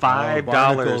do. was $5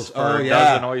 Barnacles. for a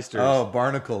dozen oysters. Oh,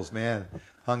 Barnacles, man.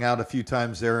 Hung out a few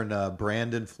times there in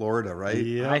Brandon, Florida, right?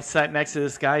 Yeah. I sat next to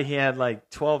this guy. He had like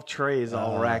 12 trays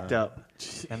all racked up,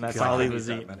 and that's all he was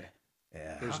That eating. many.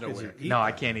 Yeah. There's no way. No,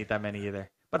 I can't eat that many either.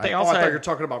 But they Oh, also I thought you were had,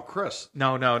 talking about Chris.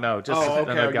 no, just Oh,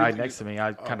 okay. another guy You- next to me.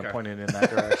 I kind of okay. pointed in that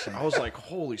direction. I was like,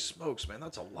 holy smokes, man,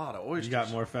 that's a lot of oysters. You got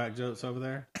more fat jokes over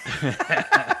there?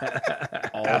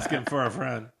 Asking for a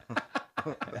friend.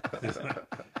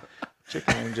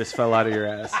 Chicken wing just fell out of your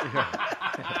ass.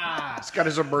 He's got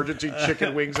his emergency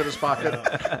chicken wings in his pocket.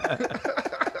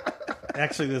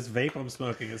 Actually, this vape I'm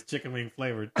smoking is chicken wing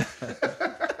flavored.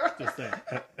 Just saying.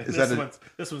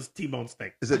 This one's T-bone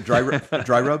steak. Is it dry rub?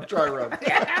 Dry rub.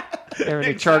 There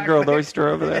any char grilled oyster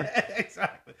over there?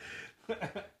 Exactly.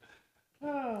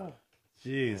 Oh,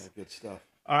 jeez. Good stuff.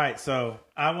 All right, so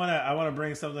I wanna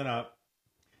bring something up,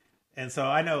 and so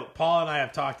I know Paul and I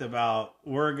have talked about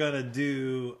we're gonna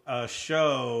do a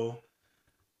show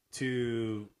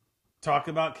to talk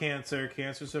about cancer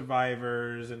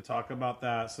survivors, and talk about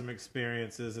that, some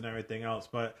experiences and everything else.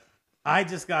 But I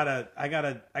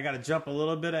gotta jump a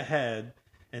little bit ahead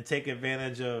and take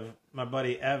advantage of my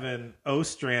buddy Evan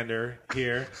Ostrander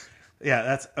here. Yeah,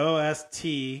 that's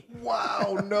O-S-T.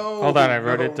 Wow, no. Hold on, I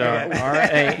wrote it down.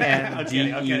 I'm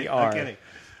kidding. RANDER.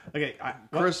 Okay,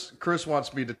 Chris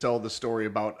wants me to tell the story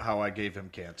about how I gave him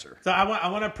cancer. so I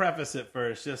want to preface it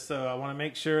first, just so I want to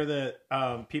make sure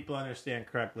that people understand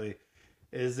correctly.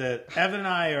 Is that Evan and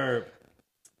I are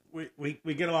we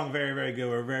get along very, very good.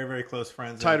 We're very, very close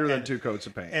friends. Tighter than two coats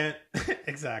of paint. And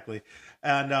exactly,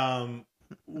 and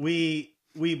we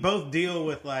both deal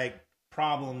with like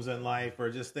problems in life or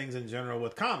just things in general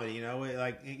with comedy. You know,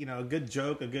 a good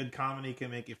joke, a good comedy can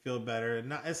make you feel better.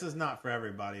 And this is not for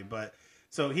everybody, but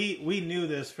so we knew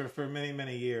this for many,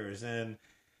 many years. And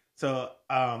so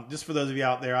just for those of you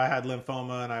out there, I had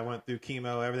lymphoma and I went through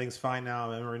chemo. Everything's fine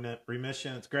now. I'm in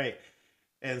remission. It's great.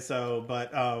 And so,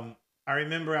 but I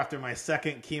remember after my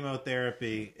second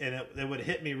chemotherapy, and it would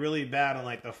hit me really bad on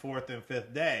like the fourth and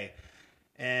fifth day.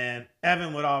 And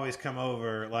Evan would always come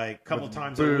over like a couple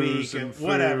times a week and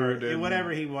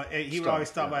whatever he would always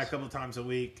stop by a couple times a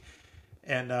week.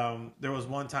 And there was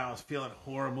one time I was feeling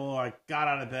horrible. I got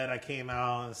out of bed, I came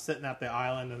out, and was sitting at the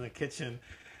island in the kitchen,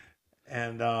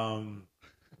 and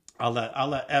I'll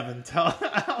let Evan tell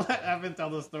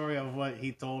the story of what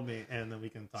he told me, and then we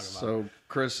can talk about it. So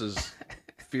Chris is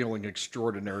feeling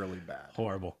extraordinarily bad.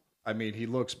 Horrible. I mean, he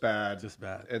looks bad. Just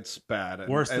bad. It's bad.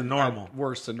 Worse than normal.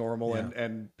 Worse than normal. Yeah.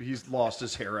 And he's lost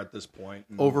his hair at this point.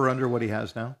 And, Over under what he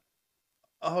has now?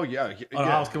 oh, yeah.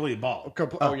 I was completely bald.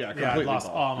 Oh, yeah. Yeah, I Completely lost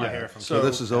bald. all my hair from. So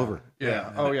this is over.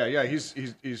 Yeah. Oh, yeah. Yeah.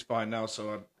 He's fine now.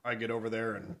 So I get over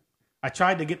there and I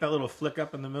tried to get that little flick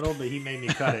up in the middle, but he made me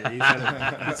cut it. He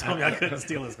told me I couldn't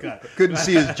steal his cut. Couldn't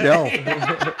see his gel.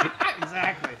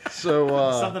 Exactly. so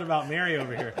Something about Mary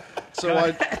over here.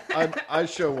 so I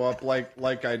show up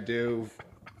like I do,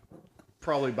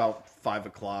 probably about 5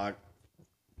 o'clock.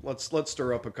 Let's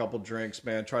stir up a couple drinks,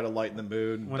 man. Try to lighten the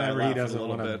mood. Whenever he laugh a doesn't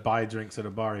little want to bit. buy drinks at a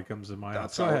bar, he comes to my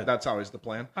house. That's always the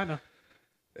plan. I know.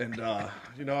 And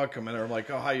I come in there. I'm like,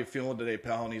 "Oh, how you feeling today,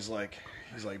 pal?" And he's like,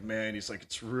 "Man,"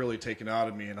 it's really taken out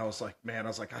of me. And I was like,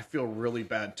 I feel really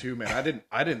bad too, man.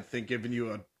 I didn't think giving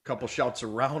you a couple shots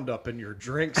of Roundup in your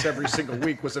drinks every single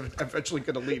week was eventually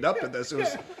going to lead up to this. It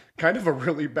was kind of a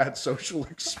really bad social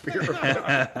experiment.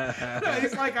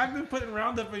 He's like, I've been putting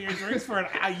Roundup in your drinks for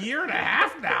a year and a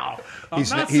half now.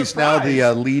 He's now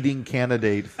the leading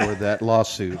candidate for that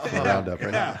lawsuit for Roundup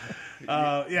right now.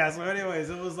 So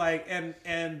anyways, it was like,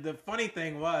 and the funny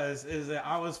thing is that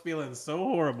I was feeling so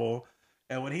horrible,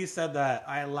 and when he said that,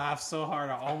 I laughed so hard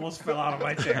I almost fell out of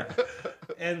my chair.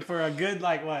 And for a good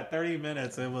 30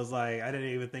 minutes, it was like I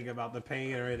didn't even think about the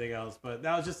pain or anything else. But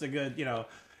that was just a good,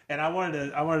 and I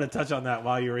wanted to touch on that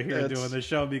while you were here doing the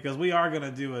show, because we are going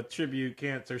to do a tribute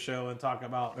cancer show and talk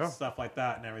about stuff like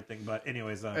that and everything. But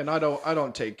anyways, and I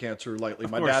don't take cancer lightly.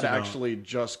 My dad actually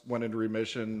just went into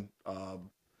remission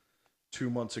 2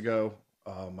 months ago.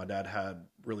 My dad had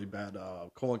really bad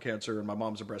colon cancer, and my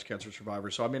mom's a breast cancer survivor.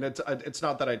 So I mean, it's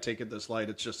not that I take it this light.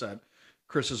 It's just that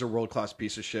Chris is a world-class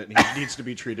piece of shit, and he needs to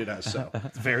be treated as so.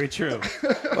 It's very true.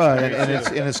 Well, and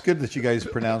it's good that you guys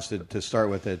pronounced it to start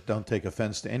with. It don't take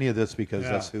offense to any of this because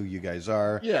that's who you guys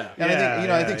are. Yeah. And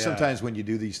I think yeah. sometimes when you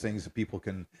do these things, people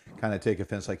can kind of take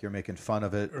offense, like you're making fun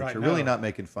of it, but Right, you're really not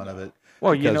making fun of it.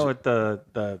 Well, you because- know what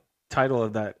the title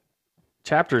of that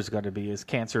chapter is going to be is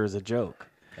 "Cancer is a Joke."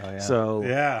 Oh, yeah. So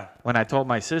Yeah. when I told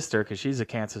my sister, because she's a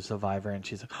cancer survivor, and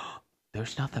she's like, oh,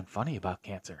 "There's nothing funny about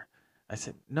cancer," I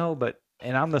said, "No, but."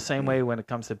 And I'm the same way when it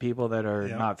comes to people that are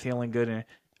not feeling good, and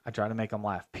I try to make them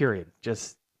laugh. Period.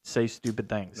 Just say stupid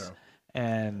things. Yeah.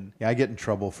 And I get in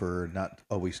trouble for not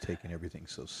always taking everything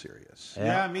so serious.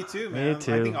 Yeah, me too, man. Me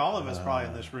too. I think all of us probably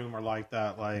in this room are like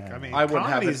that. Like, I mean, I wouldn't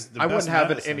have comedy's it. the I wouldn't best have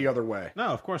it medicine. any other way. No,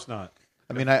 of course not.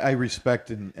 I mean, I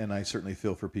respect and I certainly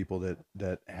feel for people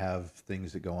that have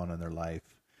things that go on in their life.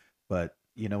 But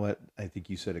you know what? I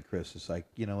think you said it, Chris. It's like,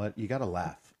 you know what? You got to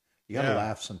laugh. You got to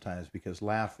laugh sometimes because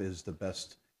laugh is the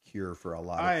best cure for a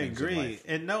lot of things in agree. life.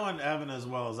 And knowing Evan as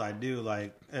well as I do,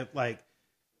 like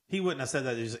he wouldn't have said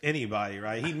that to just anybody,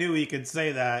 right? He knew he could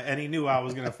say that, and he knew I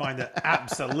was going to find it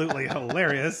absolutely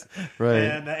hilarious, Right.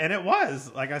 And it was,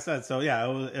 like I said. So yeah,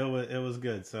 it was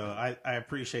good. So I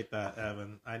appreciate that,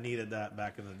 Evan. I needed that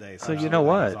back in the day. So you know that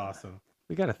what? was awesome.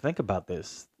 we got to think about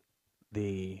this.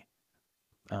 The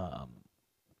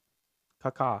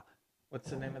caca. What's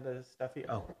the name of the stuffy?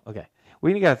 Oh, okay.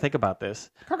 We got to think about this.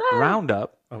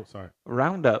 Roundup. Oh, sorry.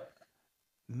 Roundup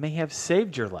may have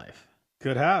saved your life.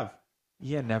 Could have.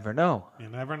 You never know. You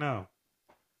never know.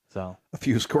 So A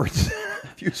few squirts, a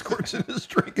few squirts in his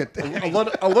drink a day.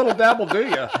 A little dabble, do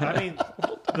you? I mean,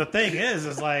 the thing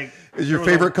is like, Is your there was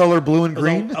favorite color blue and there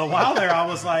was green? a while there, I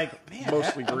was like, man,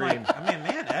 Mostly I'm green. like, I mean,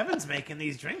 man, Evan's making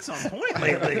these drinks on point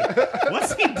lately.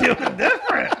 What's he doing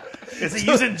different? Is he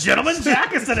using Gentleman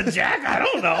Jack instead of Jack? I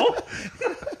don't know.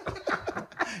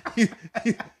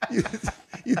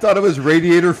 You thought it was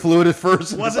radiator fluid at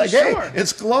first. And Wasn't it's like, sure. hey,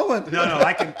 it's glowing. No,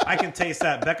 I can taste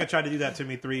that. Becca tried to do that to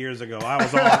me 3 years ago. I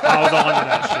was on to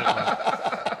that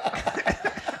shit.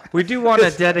 Man. we do want to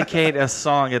dedicate a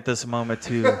song at this moment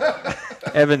to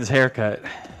Evan's haircut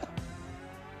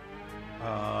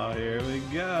Oh, here we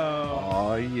go.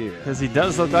 Oh yeah. because he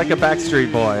does look like a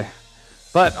Backstreet Boy,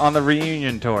 but on the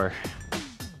reunion tour.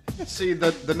 See,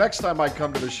 the next time I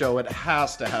come to the show, it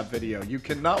has to have video. You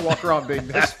cannot walk around being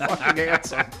this fucking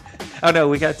handsome. Oh no,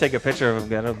 we got to take a picture of him.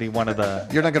 That'll be one of the.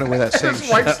 You're not going to wear that same His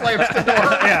wife shirt. slams the door.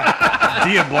 Yeah.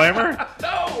 Do you blame her?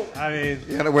 No. I mean,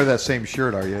 You're going to wear that same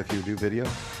shirt, are you, if you do video?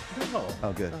 No.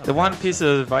 Oh, good. The one piece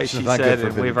of advice This is she not good said, for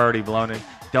and video. we've already blown it.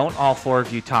 Don't all four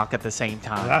of you talk at the same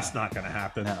time. that's not going to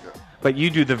happen. No. But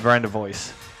you do the Brenda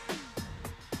voice.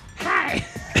 Hi.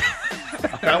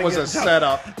 That was a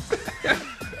setup.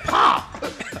 Pop.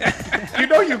 You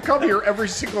know you come here every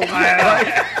single week,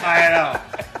 right? I know.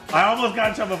 I almost got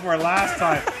in trouble for it last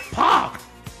time. Pop.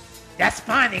 That's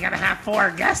fine. You're going to have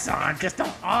 4 guests on. Just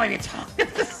don't all of you talk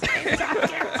at the same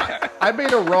time. I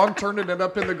made a wrong turn and ended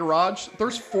up in the garage.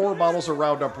 There's 4 bottles of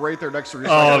Roundup right there next to each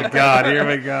Oh, other. God. Here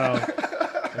we go.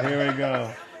 Here we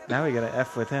go. Now we got to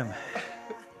F with him.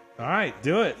 All right.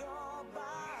 Do it.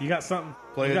 You got something?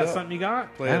 Play you it got up. something you got?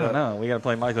 I don't know. We got to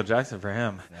play Michael Jackson for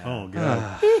him. Oh,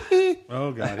 God.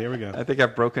 Oh, God. Here we go. I think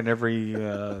I've broken every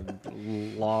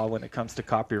law when it comes to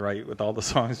copyright with all the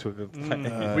songs we've been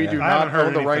playing. We do I haven't not heard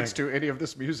own the anything. rights to any of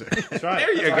this music. That's right.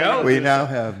 There you go. We now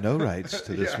have no rights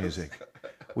to this music.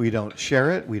 We don't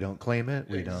share it. We don't claim it.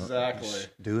 We Exactly. don't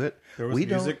do it. There was we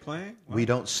music don't, playing? We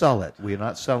don't sell it. We're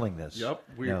not selling this. Yep.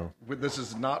 No. This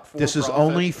is not for This is profit.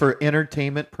 only for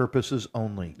entertainment purposes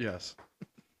only. Yes.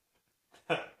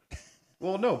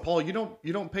 Well, no, Paul, you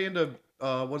don't pay into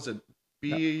what is it?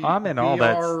 I'm in all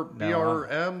that.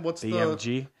 BRM. What's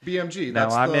BMG. the BMG? No,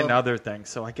 That's I'm the, in other things,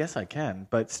 so I guess I can.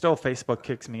 But still, Facebook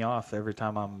kicks me off every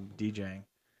time I'm DJing.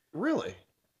 Really?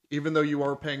 Even though you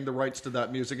are paying the rights to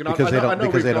that music, and Because I they know, don't- I know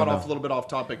because we've they gone don't off know. a little bit off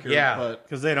topic here, Yeah. but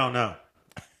Because they don't know.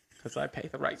 Because I pay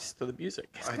the rights to the music.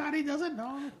 Scotty doesn't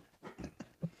know.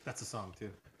 That's a song, too.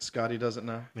 Scotty doesn't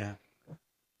know. Yeah.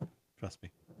 Trust me.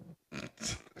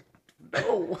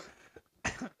 No.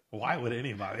 Why would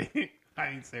anybody? I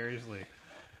mean, seriously.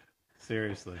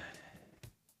 Seriously.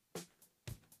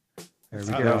 There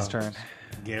we Uh-oh. go. His turn.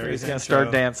 Gary's He's gonna intro.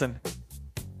 start dancing.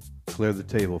 Clear the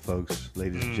table, folks.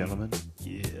 Ladies and gentlemen,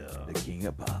 Yeah. the king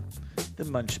of pop. The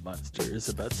Munch Monster is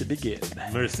about to begin.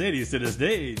 Mercedes to the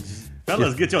stage.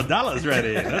 Fellas, get your dollars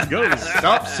ready. Let's go.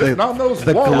 Stop sitting on those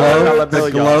The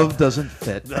walls. glove doesn't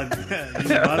fit. You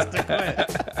must have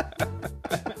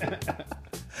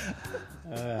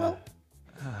quit.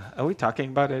 Are we talking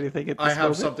about anything at this I have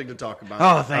moment? something to talk about.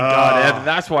 Oh, thank God, Evan.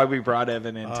 That's why we brought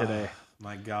Evan in today.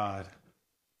 My God.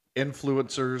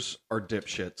 influencers are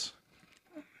dipshits.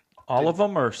 All of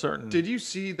them or certain? Did you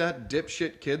see that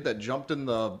dipshit kid that jumped in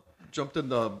the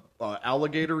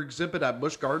alligator exhibit at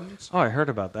Busch Gardens? Oh, I heard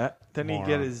about that. Didn't he get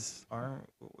Moron. his arm?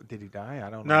 Did he die? I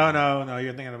don't know. No.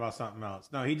 You're thinking about something else.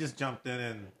 No, he just jumped in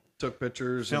and Took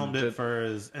pictures, filmed and it for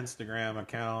his Instagram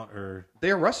account, or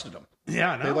they arrested him.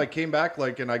 yeah, no. They came back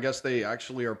and I guess they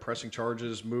actually are pressing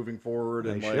charges moving forward.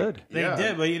 They and should. They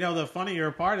did, but the funnier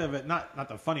part of it, not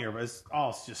the funnier, but it's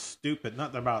all just stupid.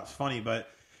 Not about it's funny, but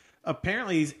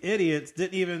apparently these idiots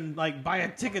didn't even buy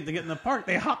a ticket to get in the park.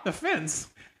 They hopped the fence.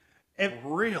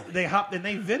 Really? They hopped and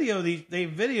they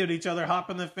videoed each other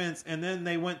hopping the fence, and then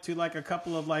they went to a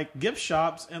couple of gift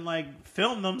shops and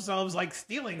filmed themselves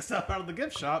stealing stuff out of the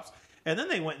gift shops, and then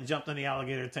they went and jumped in the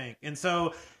alligator tank. And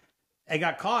so they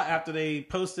got caught after they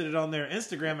posted it on their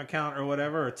Instagram account or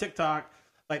whatever, or TikTok.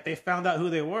 They found out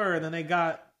who they were, and then they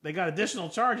got additional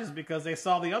charges because they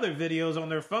saw the other videos on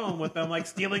their phone with them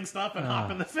stealing stuff and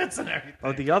hopping the fence and everything.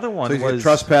 Oh, the other one So he's got was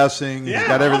trespassing. Yeah, He's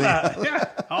got everything.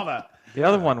 all that. The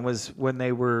other one was when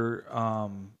they were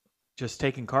just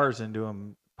taking cars and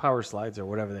doing power slides or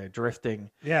whatever. They're drifting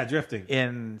Yeah, drifting.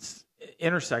 in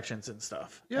intersections and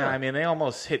stuff. Yeah. And, I mean, they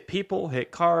almost hit people,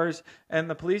 hit cars, and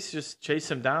the police just chased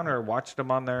them down or watched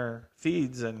them on their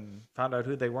feeds and found out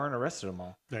who they were and arrested them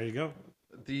all. There you go.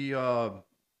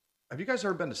 Have you guys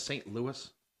ever been to St. Louis?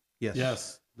 Yes.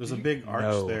 Yes, there's a big arch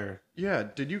No. there. Yeah.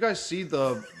 Did you guys see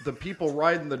the people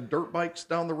riding the dirt bikes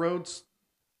down the roads?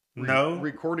 No.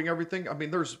 Recording everything. I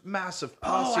mean, there's massive Oh,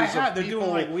 posses I have. of They're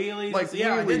people, doing wheelies.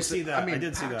 Yeah, I did see that. I mean, I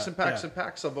did see packs that. and packs Yeah. and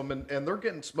packs of them, and they're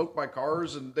getting smoked by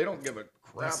cars, and they don't give a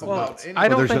crap Well, about anything. I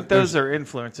don't there's think a- those are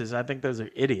influences. I think those are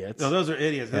idiots. No, those are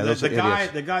idiots. Yeah, those the are guy,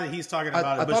 idiots. the guy that he's talking I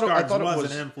about at Busch thought Gardens it was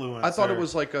was an influencer. I thought it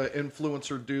was like an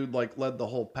influencer dude, led the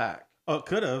whole pack. Oh, it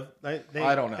could have. They,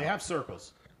 I don't know. They have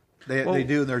circles. They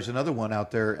do, and there's another one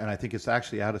out there, and I think it's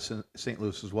actually out of St.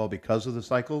 Louis as well because of the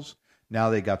cycles. Now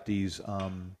they got these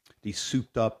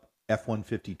souped up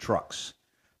F-150 trucks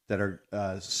that are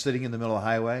sitting in the middle of the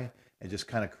highway and just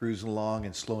kind of cruising along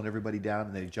and slowing everybody down,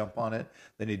 and they jump on it.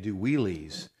 Then they do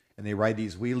wheelies, and they ride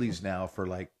these wheelies now for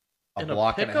a In a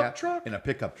block and a pickup half truck? in a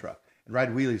pickup truck and ride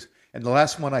wheelies. And the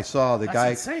last one I saw, the That's guy,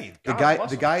 insane. the God guy, bless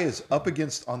the him. guy is up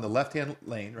against on the left-hand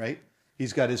lane, right?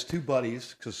 He's got his two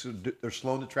buddies because they're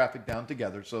slowing the traffic down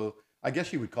together. So I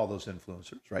guess you would call those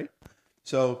influencers, right?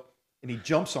 So, and he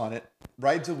jumps on it,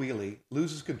 rides a wheelie,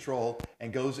 loses control,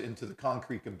 and goes into the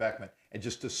concrete embankment and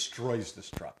just destroys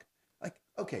this truck.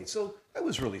 Okay, so that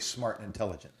was really smart and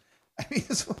intelligent. I mean,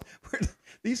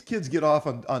 these kids get off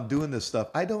on doing this stuff.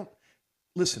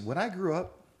 Listen, when I grew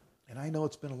up, and I know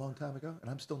it's been a long time ago, and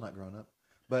I'm still not grown up,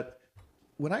 but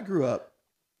when I grew up,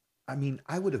 I mean,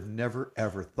 I would have never,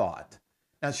 ever thought.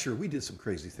 Now, sure, we did some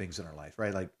crazy things in our life,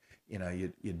 right?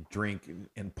 You'd drink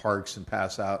in parks and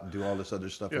pass out and do all this other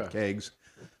stuff with kegs.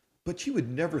 But you would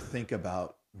never think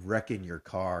about wrecking your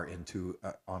car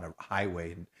on a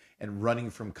highway and running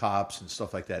from cops and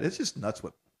stuff like that. It's just nuts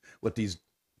what these,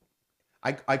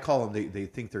 I call them, they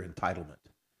think they're entitlement.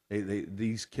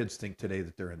 These kids think today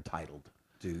that they're entitled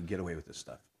to get away with this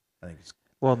stuff. I think it's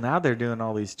Well, now they're doing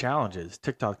all these challenges,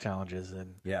 TikTok challenges,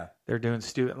 and they're doing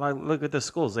stupid. Look at the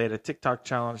schools; they had a TikTok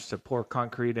challenge to pour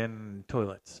concrete in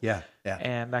toilets. yeah.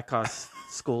 And that costs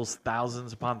schools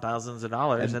thousands upon thousands of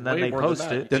dollars, and then way they more than post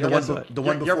that. it. Then the Guess one, what? the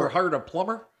one You ever before, hired a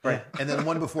plumber? right? And then the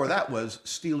one before that was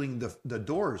stealing the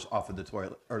doors off of the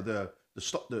toilet or the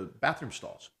bathroom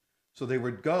stalls. So they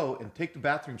would go and take the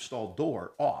bathroom stall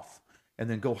door off and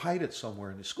then go hide it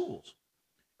somewhere in the schools.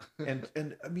 And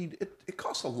I mean, it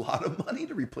costs a lot of money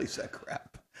to replace that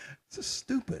crap. It's just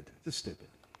stupid. Just stupid.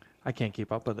 I can't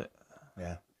keep up with it.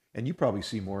 Yeah. And you probably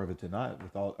see more of it than I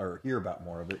or hear about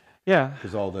more of it Yeah.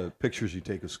 because all the pictures you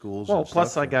take of schools. Well, and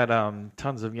plus stuff. I got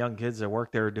tons of young kids that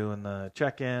work there doing the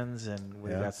check-ins, and we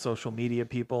Yeah. got social media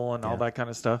people and all that kind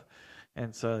of stuff.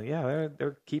 And so, yeah,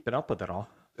 they're keeping up with it all.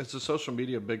 Is the social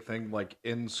media a big thing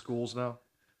in schools now?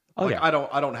 Oh yeah. I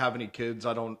don't have any kids.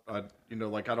 I don't have.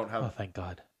 Oh, thank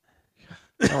God.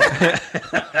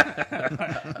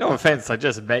 No offense, I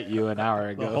just met you an hour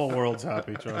The ago. whole world's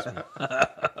happy. Trust me.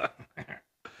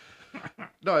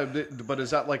 No, but is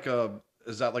that like a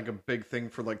big thing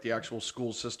for the actual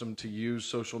school system to use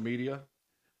social media?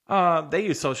 They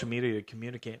use social media to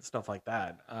communicate and stuff like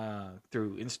that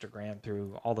through Instagram,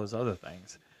 through all those other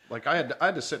things. I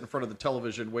had to sit in front of the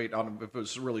television, wait on if it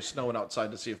was really snowing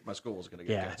outside to see if my school was going to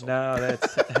get Yeah, canceled. no,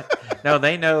 that's no.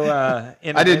 They know.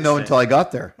 In I an didn't know instant. until I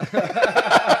got there.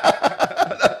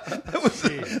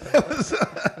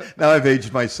 Now I've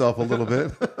aged myself a little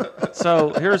bit.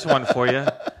 So here's one for you: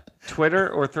 Twitter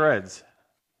or Threads?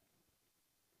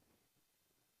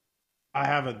 I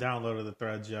haven't downloaded the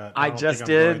Threads yet. I don't just think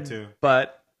I'm going did, to.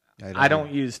 but I don't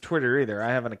either. use Twitter either. I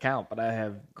have an account, but I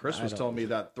have. Chris was telling me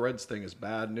that Threads thing is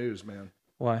bad news, man.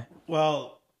 Why?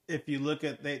 Well, if you look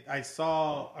at I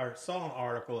saw an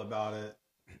article about it,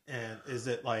 and is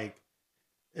it like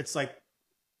it's like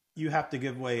you have to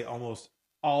give away almost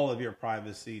all of your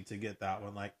privacy to get that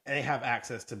one. Like they have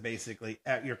access to basically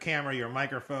your camera, your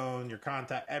microphone, your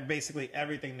contact, basically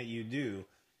everything that you do.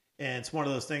 And it's one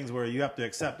of those things where you have to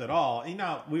accept it all. You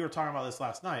know, we were talking about this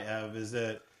last night, Ev, is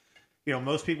that, you know,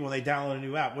 most people, when they download a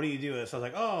new app, what do you do? So I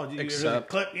was like, oh, do you really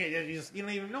click? You don't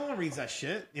even, no one reads that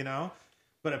shit, you know?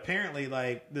 But apparently,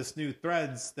 like, this new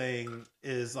Threads thing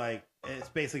is like, it's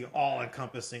basically all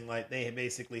encompassing. Like, they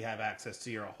basically have access to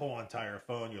your whole entire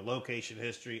phone, your location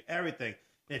history, everything.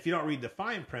 And if you don't read the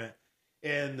fine print,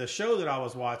 in the show that I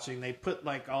was watching, they put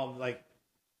like all like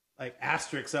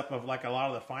asterisks up of like a lot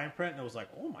of the fine print, and it was like,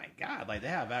 oh my god, like they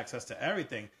have access to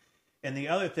everything. And the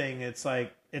other thing, it's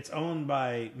like it's owned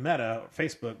by Meta,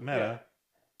 Facebook Meta,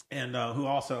 and who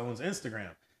also owns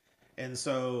Instagram. And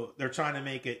so they're trying to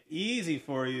make it easy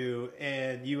for you,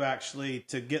 and you actually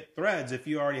to get Threads. If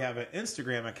you already have an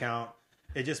Instagram account,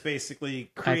 it just basically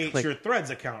creates your Threads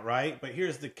account, right? But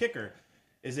here's the kicker: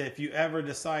 is if you ever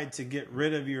decide to get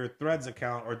rid of your Threads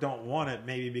account or don't want it,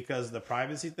 maybe because of the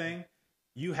privacy thing,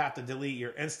 you have to delete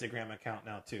your Instagram account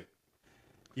now too.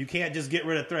 You can't just get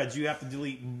rid of Threads. You have to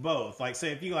delete both. Like,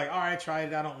 say if you like, all right, I tried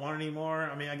it, I don't want it anymore.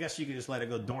 I mean, I guess you can just let it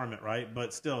go dormant, right?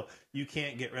 But still, you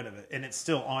can't get rid of it, and it's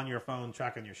still on your phone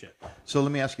tracking your shit. So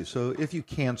let me ask you. So if you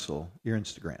cancel your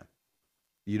Instagram,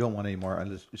 you don't want any more.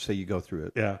 Let's say you go through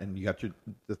it, Yeah. and you got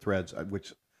the Threads,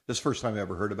 which this is the first time I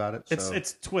ever heard about it. So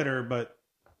It's Twitter, but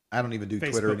I don't even do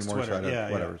Twitter Facebook's anymore. Twitter. So I don't,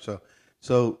 Yeah, whatever.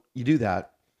 So you do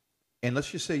that, and let's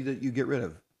just say that you get rid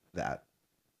of that.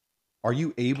 Are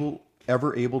you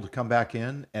ever able to come back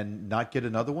in and not get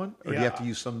another one, or do you have to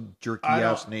use some jerky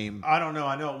ass name? I don't know.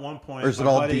 I know at one point, or is it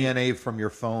all DNA from your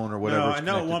phone or whatever? No, it's I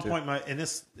know at one connected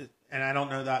point and I don't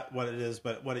know that what it is,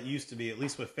 but what it used to be, at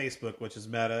least with Facebook, which is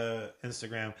Meta,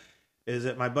 Instagram, is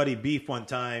that my buddy Beef one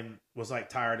time was like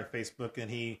tired of Facebook and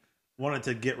he wanted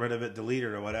to get rid of it, delete it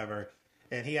or whatever,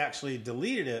 and he actually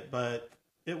deleted it, but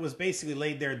it was basically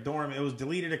laid there dormant. It was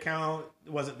deleted account,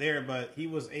 it wasn't there, but he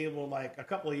was able like a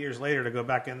couple of years later to go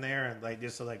back in there and like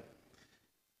just like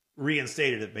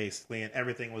reinstated it basically, and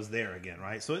everything was there again,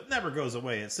 right? So it never goes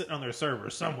away. It's sitting on their server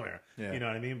somewhere. Yeah. You know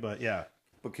what I mean? But yeah,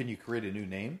 But can you create a new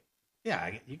name?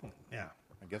 yeah, you can. Yeah,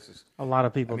 I guess it's. A lot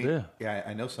of people do. Yeah,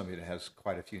 I know somebody that has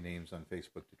quite a few names on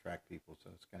Facebook to track people,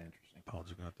 so it's kind of interesting.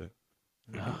 Paul's got that.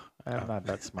 No, I'm not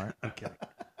that smart. I'm kidding.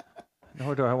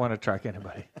 Nor do I want to track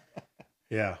anybody.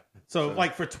 Yeah. So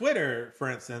like for Twitter, for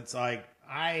instance, like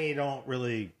I don't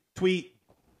really tweet.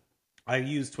 I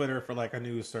use Twitter for like a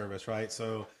news service, right?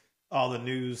 So all the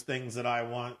news things that I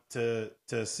want to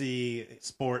see,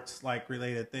 sports like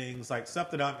related things, like stuff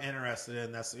that I'm interested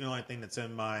in. That's the only thing that's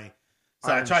in my.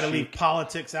 So I try to leave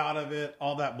politics out of it,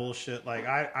 all that bullshit. Like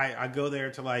I go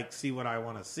there to like see what I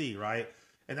want to see, right?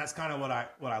 And that's kind of what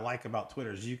I like about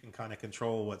Twitter is you can kind of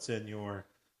control what's in your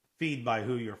feed by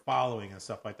who you're following and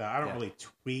stuff like that. I don't really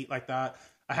tweet like that.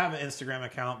 I have an Instagram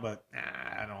account, but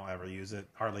I don't ever use it,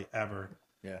 hardly ever.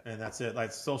 Yeah, and that's it.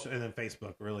 Like social, and then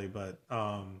Facebook, really. But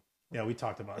yeah, we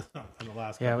talked about it in the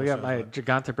last. Yeah, we got my but...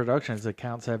 Gigante Productions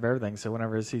accounts have everything. So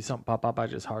whenever I see something pop up, I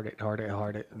just heart it,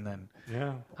 and then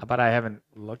yeah. But I haven't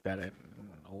looked at it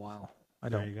in a while. I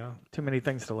don't. There you go. Too many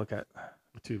things to look at.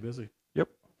 We're too busy. Yep.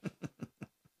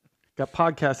 Got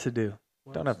podcasts to do.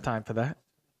 Don't have time for that.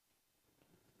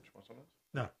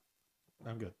 No,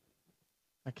 I'm good.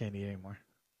 I can't eat anymore.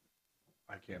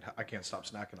 I can't stop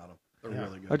snacking on them. They're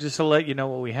really good. Oh, just to let you know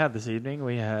what we had this evening,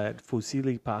 we had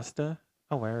fusilli pasta.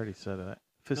 Oh, I already said that.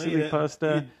 Fusilli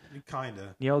pasta, You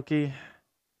kinda. gnocchi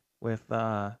with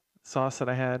sauce that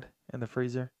I had in the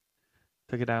freezer.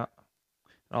 Took it out.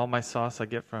 And all my sauce I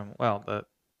get from, the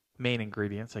main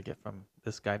ingredients I get from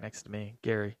this guy next to me,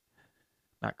 Gary.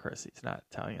 Not Chris. He's not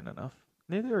Italian enough.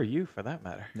 Neither are you, for that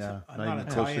matter. No, I'm not not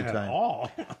even close to Italian at Italian.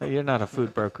 all. You're not a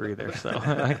food broker either, so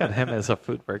I got him as a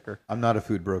food broker. I'm not a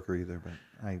food broker either, but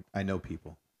I know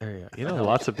people. There you go. You know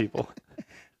lots of people.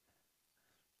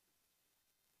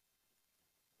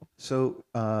 So,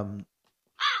 I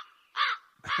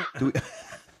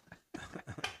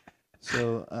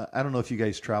don't know if you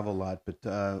guys travel a lot,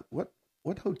 but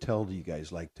what hotel do you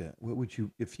guys like to? What would you,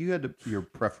 if you had your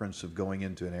preference of going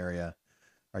into an area?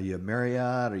 Are you a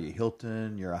Marriott? Are you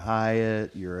Hilton? You're a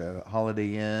Hyatt? You're a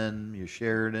Holiday Inn? You're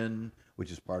Sheridan, which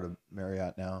is part of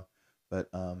Marriott now. But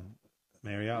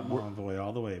Marriott Bonvoy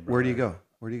all the way, bro. where do you go?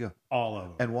 Where do you go? All of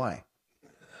them. And why?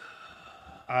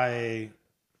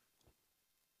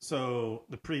 So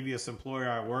the previous employer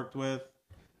I worked with,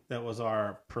 that was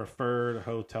our preferred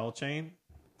hotel chain.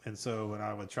 And so when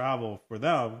I would travel for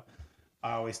them,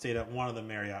 I always stayed at one of the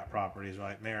Marriott properties,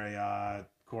 right? Marriott,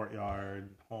 Courtyard,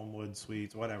 Homewood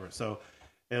Suites, whatever. So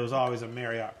it was always a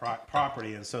Marriott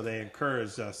property. And so they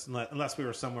encouraged us, unless we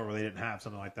were somewhere where they didn't have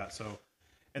something like that. So,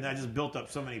 and I just built up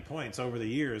so many points over the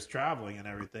years traveling and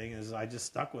everything, is I just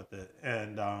stuck with it.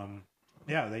 And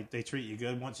yeah, they treat you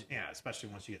good especially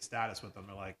once you get status with them.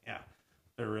 They're like, yeah,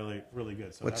 they're really, really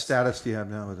good. So What status do you have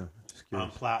now with them? Just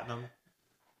curious. Platinum.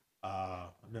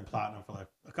 I've been platinum for like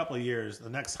a couple of years. The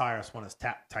next highest one is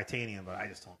titanium, but I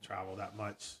just don't travel that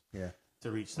much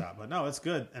to reach that. But no, it's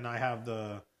good. And I have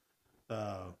the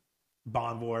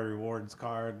Bonvoy rewards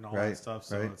card and all that stuff.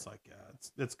 So it's like,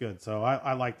 it's good. So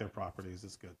I like their properties.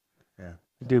 It's good. Yeah.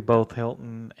 You do both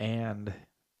Hilton and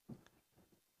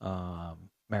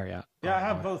Marriott. Yeah, I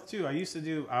have both too.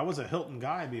 I was a Hilton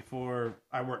guy before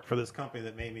I worked for this company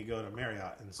that made me go to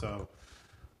Marriott. And so,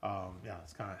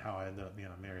 it's kind of how I ended up being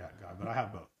a Marriott guy, but I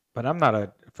have both.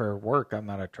 But for work, I'm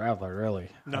not a traveler really.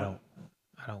 No.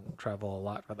 I don't travel a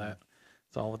lot for that.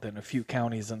 It's all within a few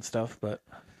counties and stuff, but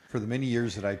For the many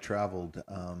years that I traveled,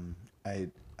 I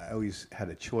always had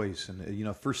a choice,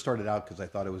 and first started out because I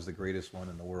thought it was the greatest one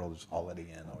in the world. It was Holiday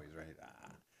Inn, always right,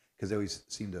 because they always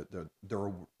seemed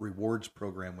their rewards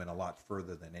program went a lot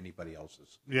further than anybody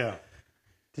else's. Yeah.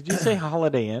 did you say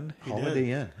Holiday Inn?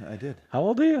 Holiday Inn, I did. How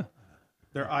old are you?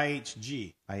 They're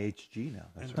IHG. IHG now.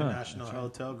 That's right. International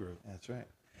Hotel Group. That's right.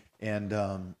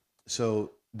 And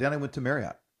so then I went to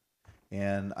Marriott,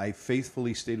 and I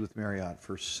faithfully stayed with Marriott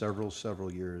for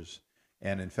several years.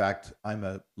 And in fact, I'm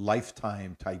a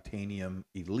lifetime titanium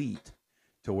elite,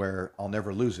 to where I'll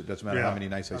never lose it. Doesn't matter how many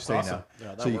nights I stay awesome. now.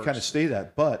 Yeah, so you kind of stay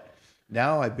that. But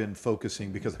now I've been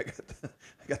focusing, because I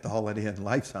got the Holiday Inn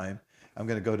lifetime. I'm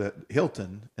going to go to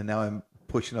Hilton, and now I'm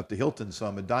pushing up to Hilton. So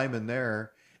I'm a diamond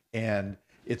there. And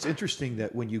it's interesting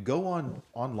that when you go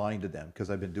online to them, because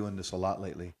I've been doing this a lot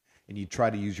lately, and you try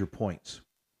to use your points,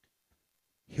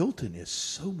 Hilton is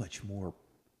so much more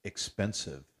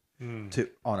expensive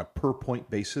on a per point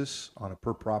basis, on a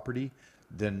per property,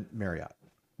 than Marriott.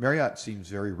 Marriott seems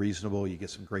very reasonable. You get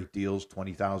some great deals,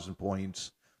 20,000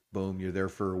 points, boom, you're there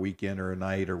for a weekend or a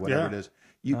night or whatever it is.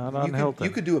 You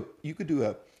could do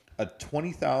a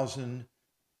 20,000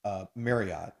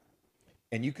 Marriott,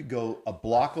 and you could go a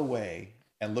block away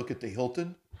and look at the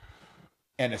Hilton,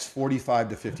 and it's 45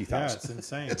 to 50,000. Yeah, it's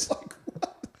insane. It's like, what?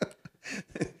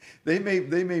 They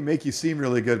may make you seem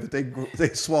really good, but they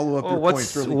swallow up your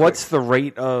points really quick. What's the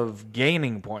rate of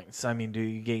gaining points? I mean, do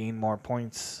you gain more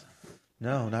points?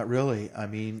 No, not really. I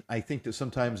mean, I think that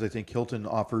sometimes Hilton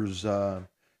offers,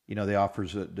 they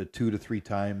offers the 2 to 3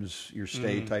 times your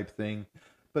stay type thing,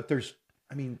 but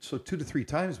so 2 to 3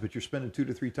 times, but you're spending 2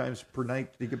 to 3 times per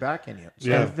night to get back in you.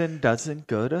 So, Evan doesn't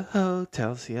go to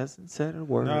hotels. He hasn't said a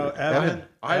word. No,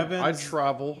 I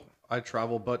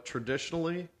travel, but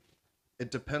traditionally, it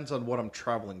depends on what I'm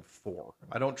traveling for.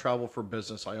 I don't travel for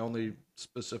business. I only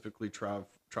specifically travel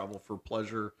for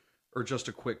pleasure or just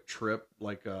a quick trip,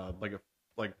 like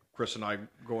Chris and I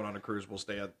going on a cruise. We'll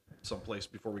stay at some place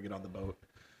before we get on the boat.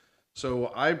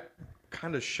 So I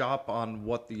kind of shop on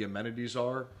what the amenities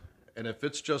are. And if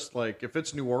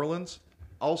it's New Orleans,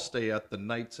 I'll stay at the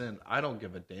Knights Inn. I don't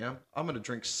give a damn. I'm going to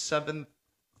drink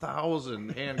 7,000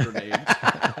 hand grenades,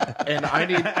 and I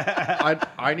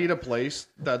need a place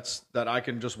that I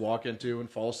can just walk into and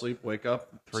fall asleep, wake up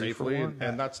safely,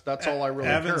 and that's all I really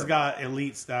care. Evan's got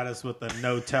elite status with the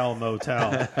no-tell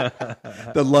motel.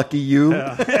 the lucky you.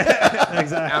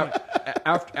 Exactly.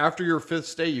 After your 5th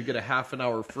stay, you get a half an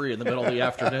hour free in the middle of the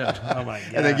afternoon. Oh my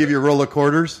god! And they give you a roll of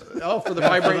quarters. Oh, for the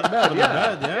vibrating bed.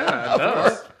 Yeah, of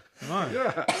course. Come on.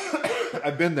 Yeah.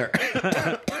 I've been there.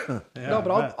 No,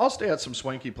 but I'll stay at some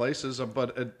swanky places.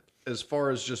 But as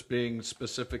far as just being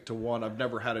specific to one, I've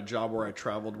never had a job where I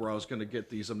traveled where I was going to get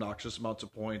these obnoxious amounts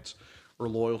of points or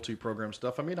loyalty program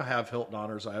stuff. I mean, I have Hilton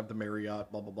Honors, I have the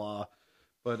Marriott, blah blah blah,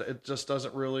 but it just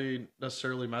doesn't really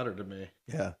necessarily matter to me.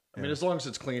 Yeah. I mean, as long as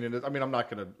it's clean, and I'm not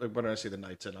going to. When I say the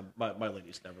Knights Inn, my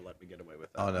ladies never let me get away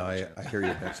with that. Oh no, I hear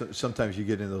you. Sometimes you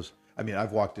get in those. I mean,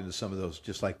 I've walked into some of those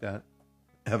just like that,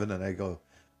 Evan, and I go,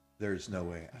 there's no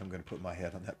way I'm going to put my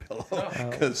head on that pillow,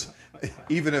 because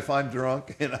even if I'm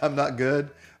drunk and I'm not good,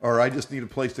 or I just need a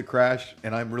place to crash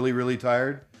and I'm really, really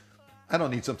tired, I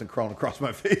don't need something crawling across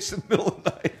my face in the middle of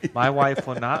the night. My wife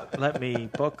will not let me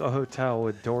book a hotel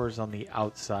with doors on the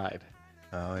outside.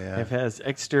 Oh yeah. If it has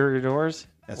exterior doors,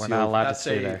 we're not allowed to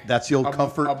stay there. That's the old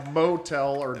comfort. A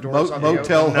motel or doors on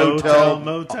motel, the hotel,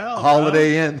 motel,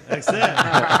 Holiday Inn. That's it.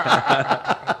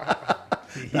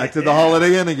 Back to the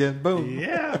Holiday Inn again. Boom.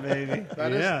 Yeah, baby.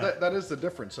 That is the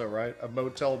difference, though, right? A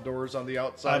motel doors on the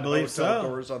outside, I believe hotel so.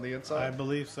 doors on the inside. I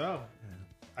believe so.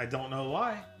 I don't know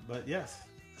why, but yes.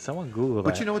 Someone Google that.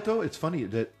 But you know what, though? It's funny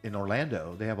that in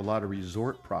Orlando, they have a lot of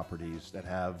resort properties that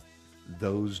have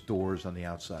those doors on the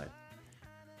outside.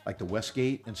 Like the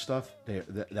Westgate and stuff,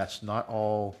 that's not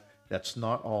all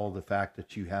the fact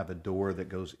that you have a door that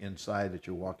goes inside that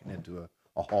you're walking into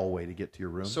a hallway to get to your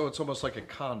room. So it's almost like a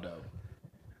condo.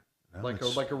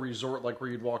 Like a resort, like where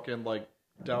you'd walk in like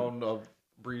down a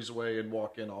breezeway and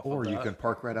walk in off or of that. you can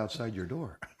park right outside your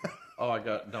door. Oh, I'm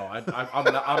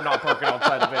not parking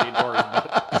outside of any doors.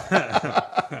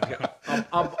 But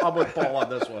I'm with Paul on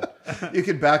this one. You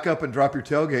can back up and drop your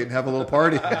tailgate and have a little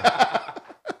party.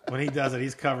 When he does it,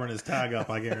 he's covering his tag up.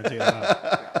 I guarantee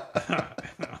that.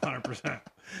 100%.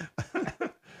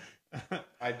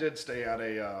 I did stay at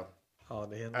a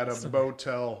Holiday Inn.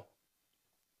 motel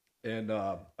in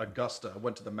Augusta. I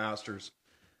went to the Masters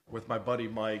with my buddy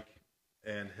Mike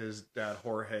and his dad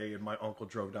Jorge, and my uncle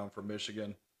drove down from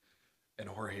Michigan. And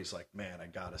Jorge's like, "Man, I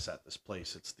got us at this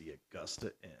place. It's the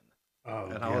Augusta Inn." Oh,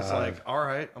 and I was like, "All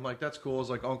right." I'm like, "That's cool." I was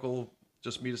like, "Uncle,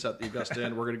 just meet us at the Augusta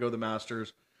Inn. We're gonna go to the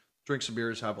Masters, drink some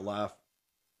beers, have a laugh."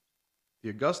 The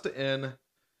Augusta Inn,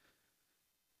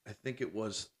 I think it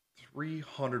was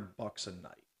 $300 a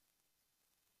night.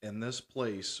 In this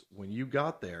place, when you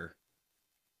got there,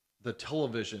 the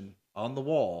television on the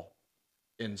wall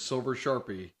in silver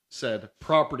Sharpie said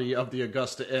 "Property of the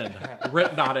Augusta Inn"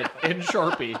 written on it in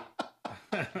Sharpie.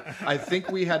 I think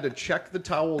we had to check the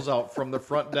towels out from the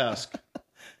front desk,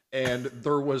 and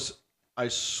there was, I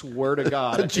swear to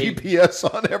God, A GPS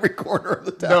on every corner of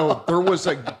the town. no, there was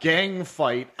a gang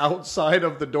fight outside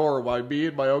of the door while me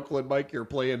and my uncle and Mike are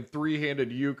playing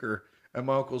three-handed euchre, and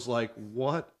my uncle's like,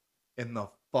 "What in the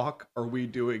fuck are we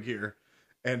doing here?"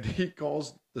 And he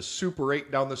calls the Super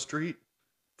 8 down the street,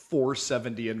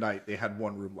 $470 a night. They had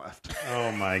one room left.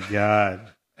 oh my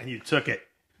God. And you took it.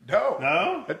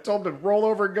 No. I told him to roll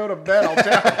over and go to bed. I'll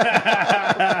tell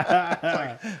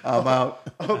I'm out.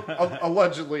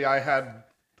 Allegedly, I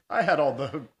had all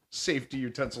the safety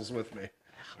utensils with me.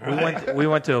 We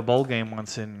went to a bowl game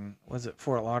once in, was it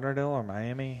Fort Lauderdale or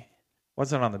Miami?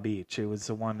 Wasn't on the beach. It was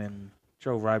the one in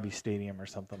Joe Robbie Stadium or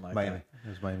something like Miami. that. It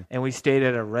was Miami. And we stayed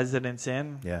at a Residence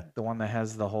Inn. Yeah. The one that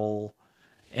has the whole.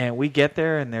 And we get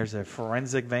there and there's a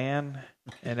forensic van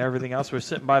and everything else. We're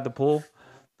sitting by the pool.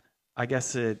 I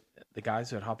guess the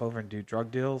guys would hop over and do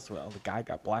drug deals. Well, the guy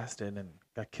got blasted and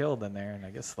got killed in there, and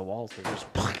I guess the walls were just.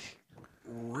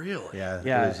 Really? Yeah.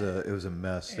 Yeah. It was a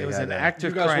mess. It was an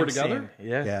active You guys crime were together? scene.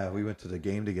 Yeah. Yeah, we went to the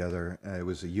game together. It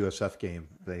was a USF game.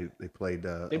 They played.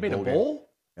 They made a game. bowl?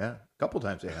 Yeah, a couple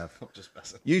times they have. Just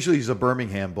messing. Usually it's a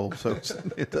Birmingham Bowl, so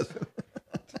it doesn't.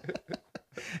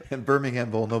 And Birmingham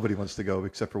Bowl, nobody wants to go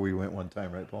except for we went one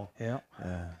time, right, Paul? Yeah.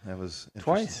 Yeah, that was interesting.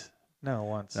 Twice? No,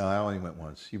 once. No, I only went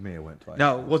once. You may have went twice.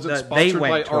 No, Was it they sponsored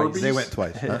went by twice. Arby's? They went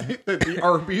twice. Huh? The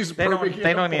Arby's They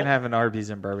Birmingham don't even Bowl. have an Arby's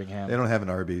in Birmingham. They don't have an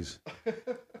Arby's.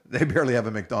 They barely have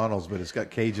a McDonald's, but it's got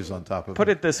cages on top of Put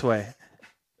it. it this way.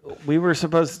 We were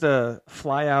supposed to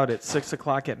fly out at 6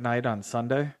 o'clock at night on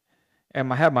Sunday.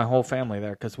 And I had my whole family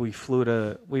there because we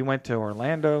went to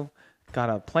Orlando, got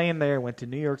a plane there, went to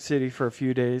New York City for a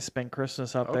few days, spent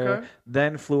Christmas up there,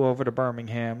 then flew over to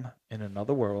Birmingham in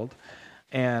another world,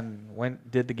 and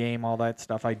did the game, all that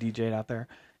stuff. I DJ'd out there.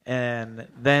 And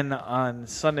then on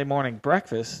Sunday morning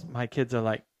breakfast, my kids are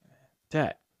like,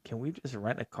 "Dad, can we just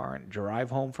rent a car and drive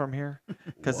home from here?"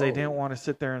 Because they didn't want to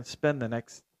sit there and spend the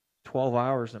next 12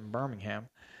 hours in Birmingham.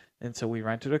 And so we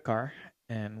rented a car,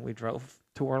 and we drove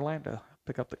to Orlando,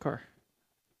 pick up the car.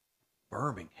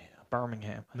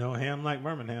 Birmingham. No ham like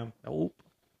Birmingham. Nope.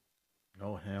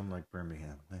 No ham like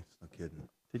Birmingham. That's no kidding.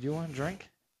 Did you want a drink?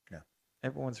 No.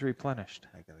 Everyone's replenished.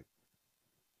 I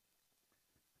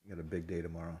got a big day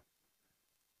tomorrow.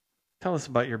 Tell us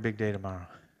about your big day tomorrow.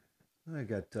 I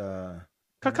got Caca.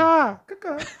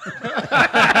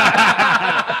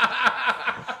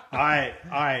 All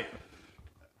right.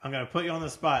 I'm gonna put you on the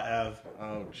spot, Ev.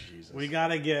 Oh Jesus! We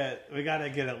gotta get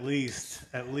at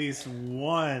least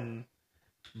one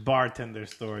bartender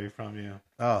story from you.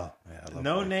 Oh, yeah, I love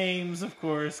No that. names, of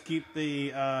course. Keep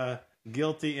the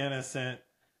guilty innocent.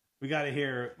 We got to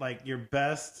hear like your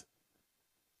best,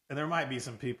 and there might be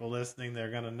some people listening.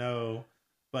 They're gonna know,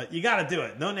 but you got to do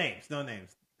it. No names.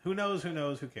 Who knows?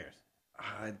 Who cares?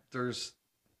 There's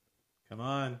Come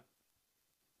on.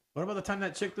 What about the time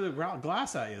that chick threw the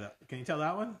glass at you? Can you tell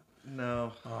that one?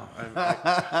 no, Oh.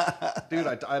 dude.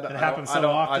 I It happens so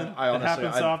often. I honestly, It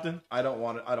happens so often. I don't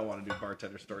want to do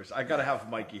bartender stories. I gotta have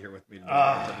Mikey here with me to do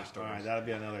All bartender stories. right, that'll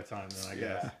be another time then, I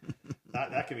guess.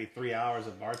 That could be 3 hours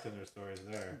of bartender stories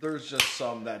there. There's just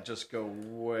some that just go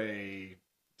way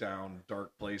down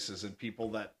dark places, and people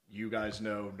that you guys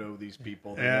know these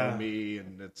people. They know me,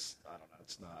 and it's I don't know.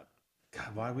 It's not.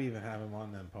 God, why do we even have him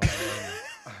on then, Paul?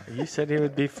 You said he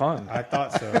would be fun. I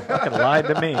thought so. Fucking lied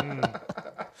to me.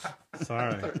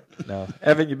 Sorry. No,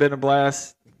 Evan, you've been a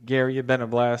blast. Gary, you've been a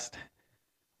blast.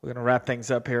 We're gonna wrap things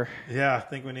up here. Yeah, I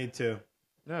think we need to.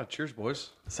 Yeah, cheers, boys.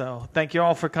 So thank you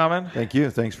all for coming. Thank you.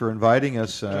 Thanks for inviting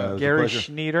us. It was a Gary pleasure.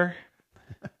 Schneider,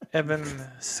 Evan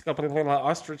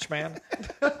Ostrich Man.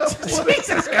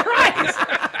 Jesus Christ!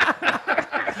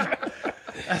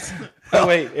 Oh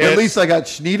wait, At least I got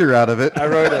Schneider out of it. I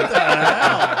wrote it.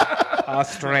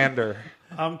 Ostrander.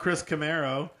 I'm Chris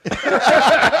Camaro.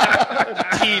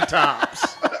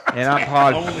 T-tops. And I'm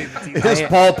Paul. Only the team. It's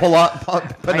Paul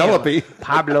Penelope.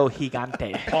 Pablo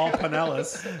Gigante. Paul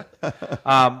Pinellas. But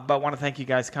I want to thank you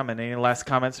guys coming. Any last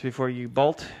comments before you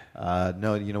bolt?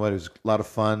 No, you know what? It was a lot of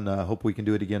fun. Hope we can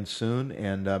do it again soon.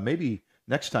 And maybe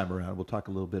next time around, we'll talk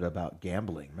a little bit about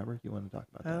gambling. Remember? You want to talk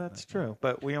about that? That's true.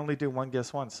 But we only do one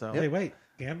guest once, so. Hey, wait.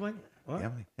 Gambling? What?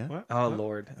 Gambling, yeah. What? Oh, What?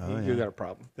 Lord. Oh, You yeah. got a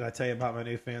problem. Did I tell you about my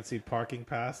new fancy parking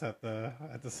pass at the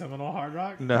Seminole Hard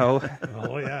Rock? No.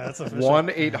 Oh, yeah. That's official.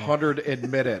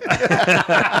 1-800-ADMIT-IT.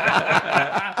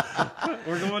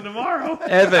 We're going tomorrow.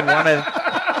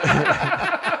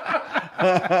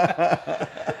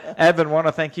 Evan, want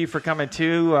to thank you for coming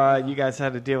too. You guys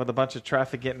had to deal with a bunch of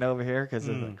traffic getting over here because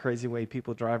of the crazy way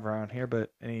people drive around here.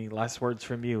 But any last words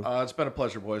from you? It's been a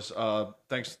pleasure, boys.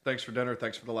 Thanks for dinner.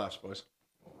 Thanks for the laughs, boys.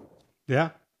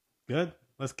 Yeah. Good.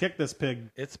 Let's kick this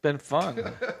pig. It's been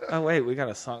fun. Oh, wait, we got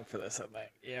a song for this, I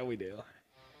think. Yeah, we do.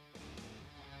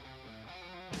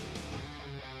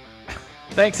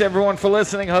 Thanks, everyone, for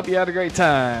listening. Hope you had a great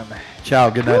time. Ciao.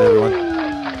 Good night, everyone.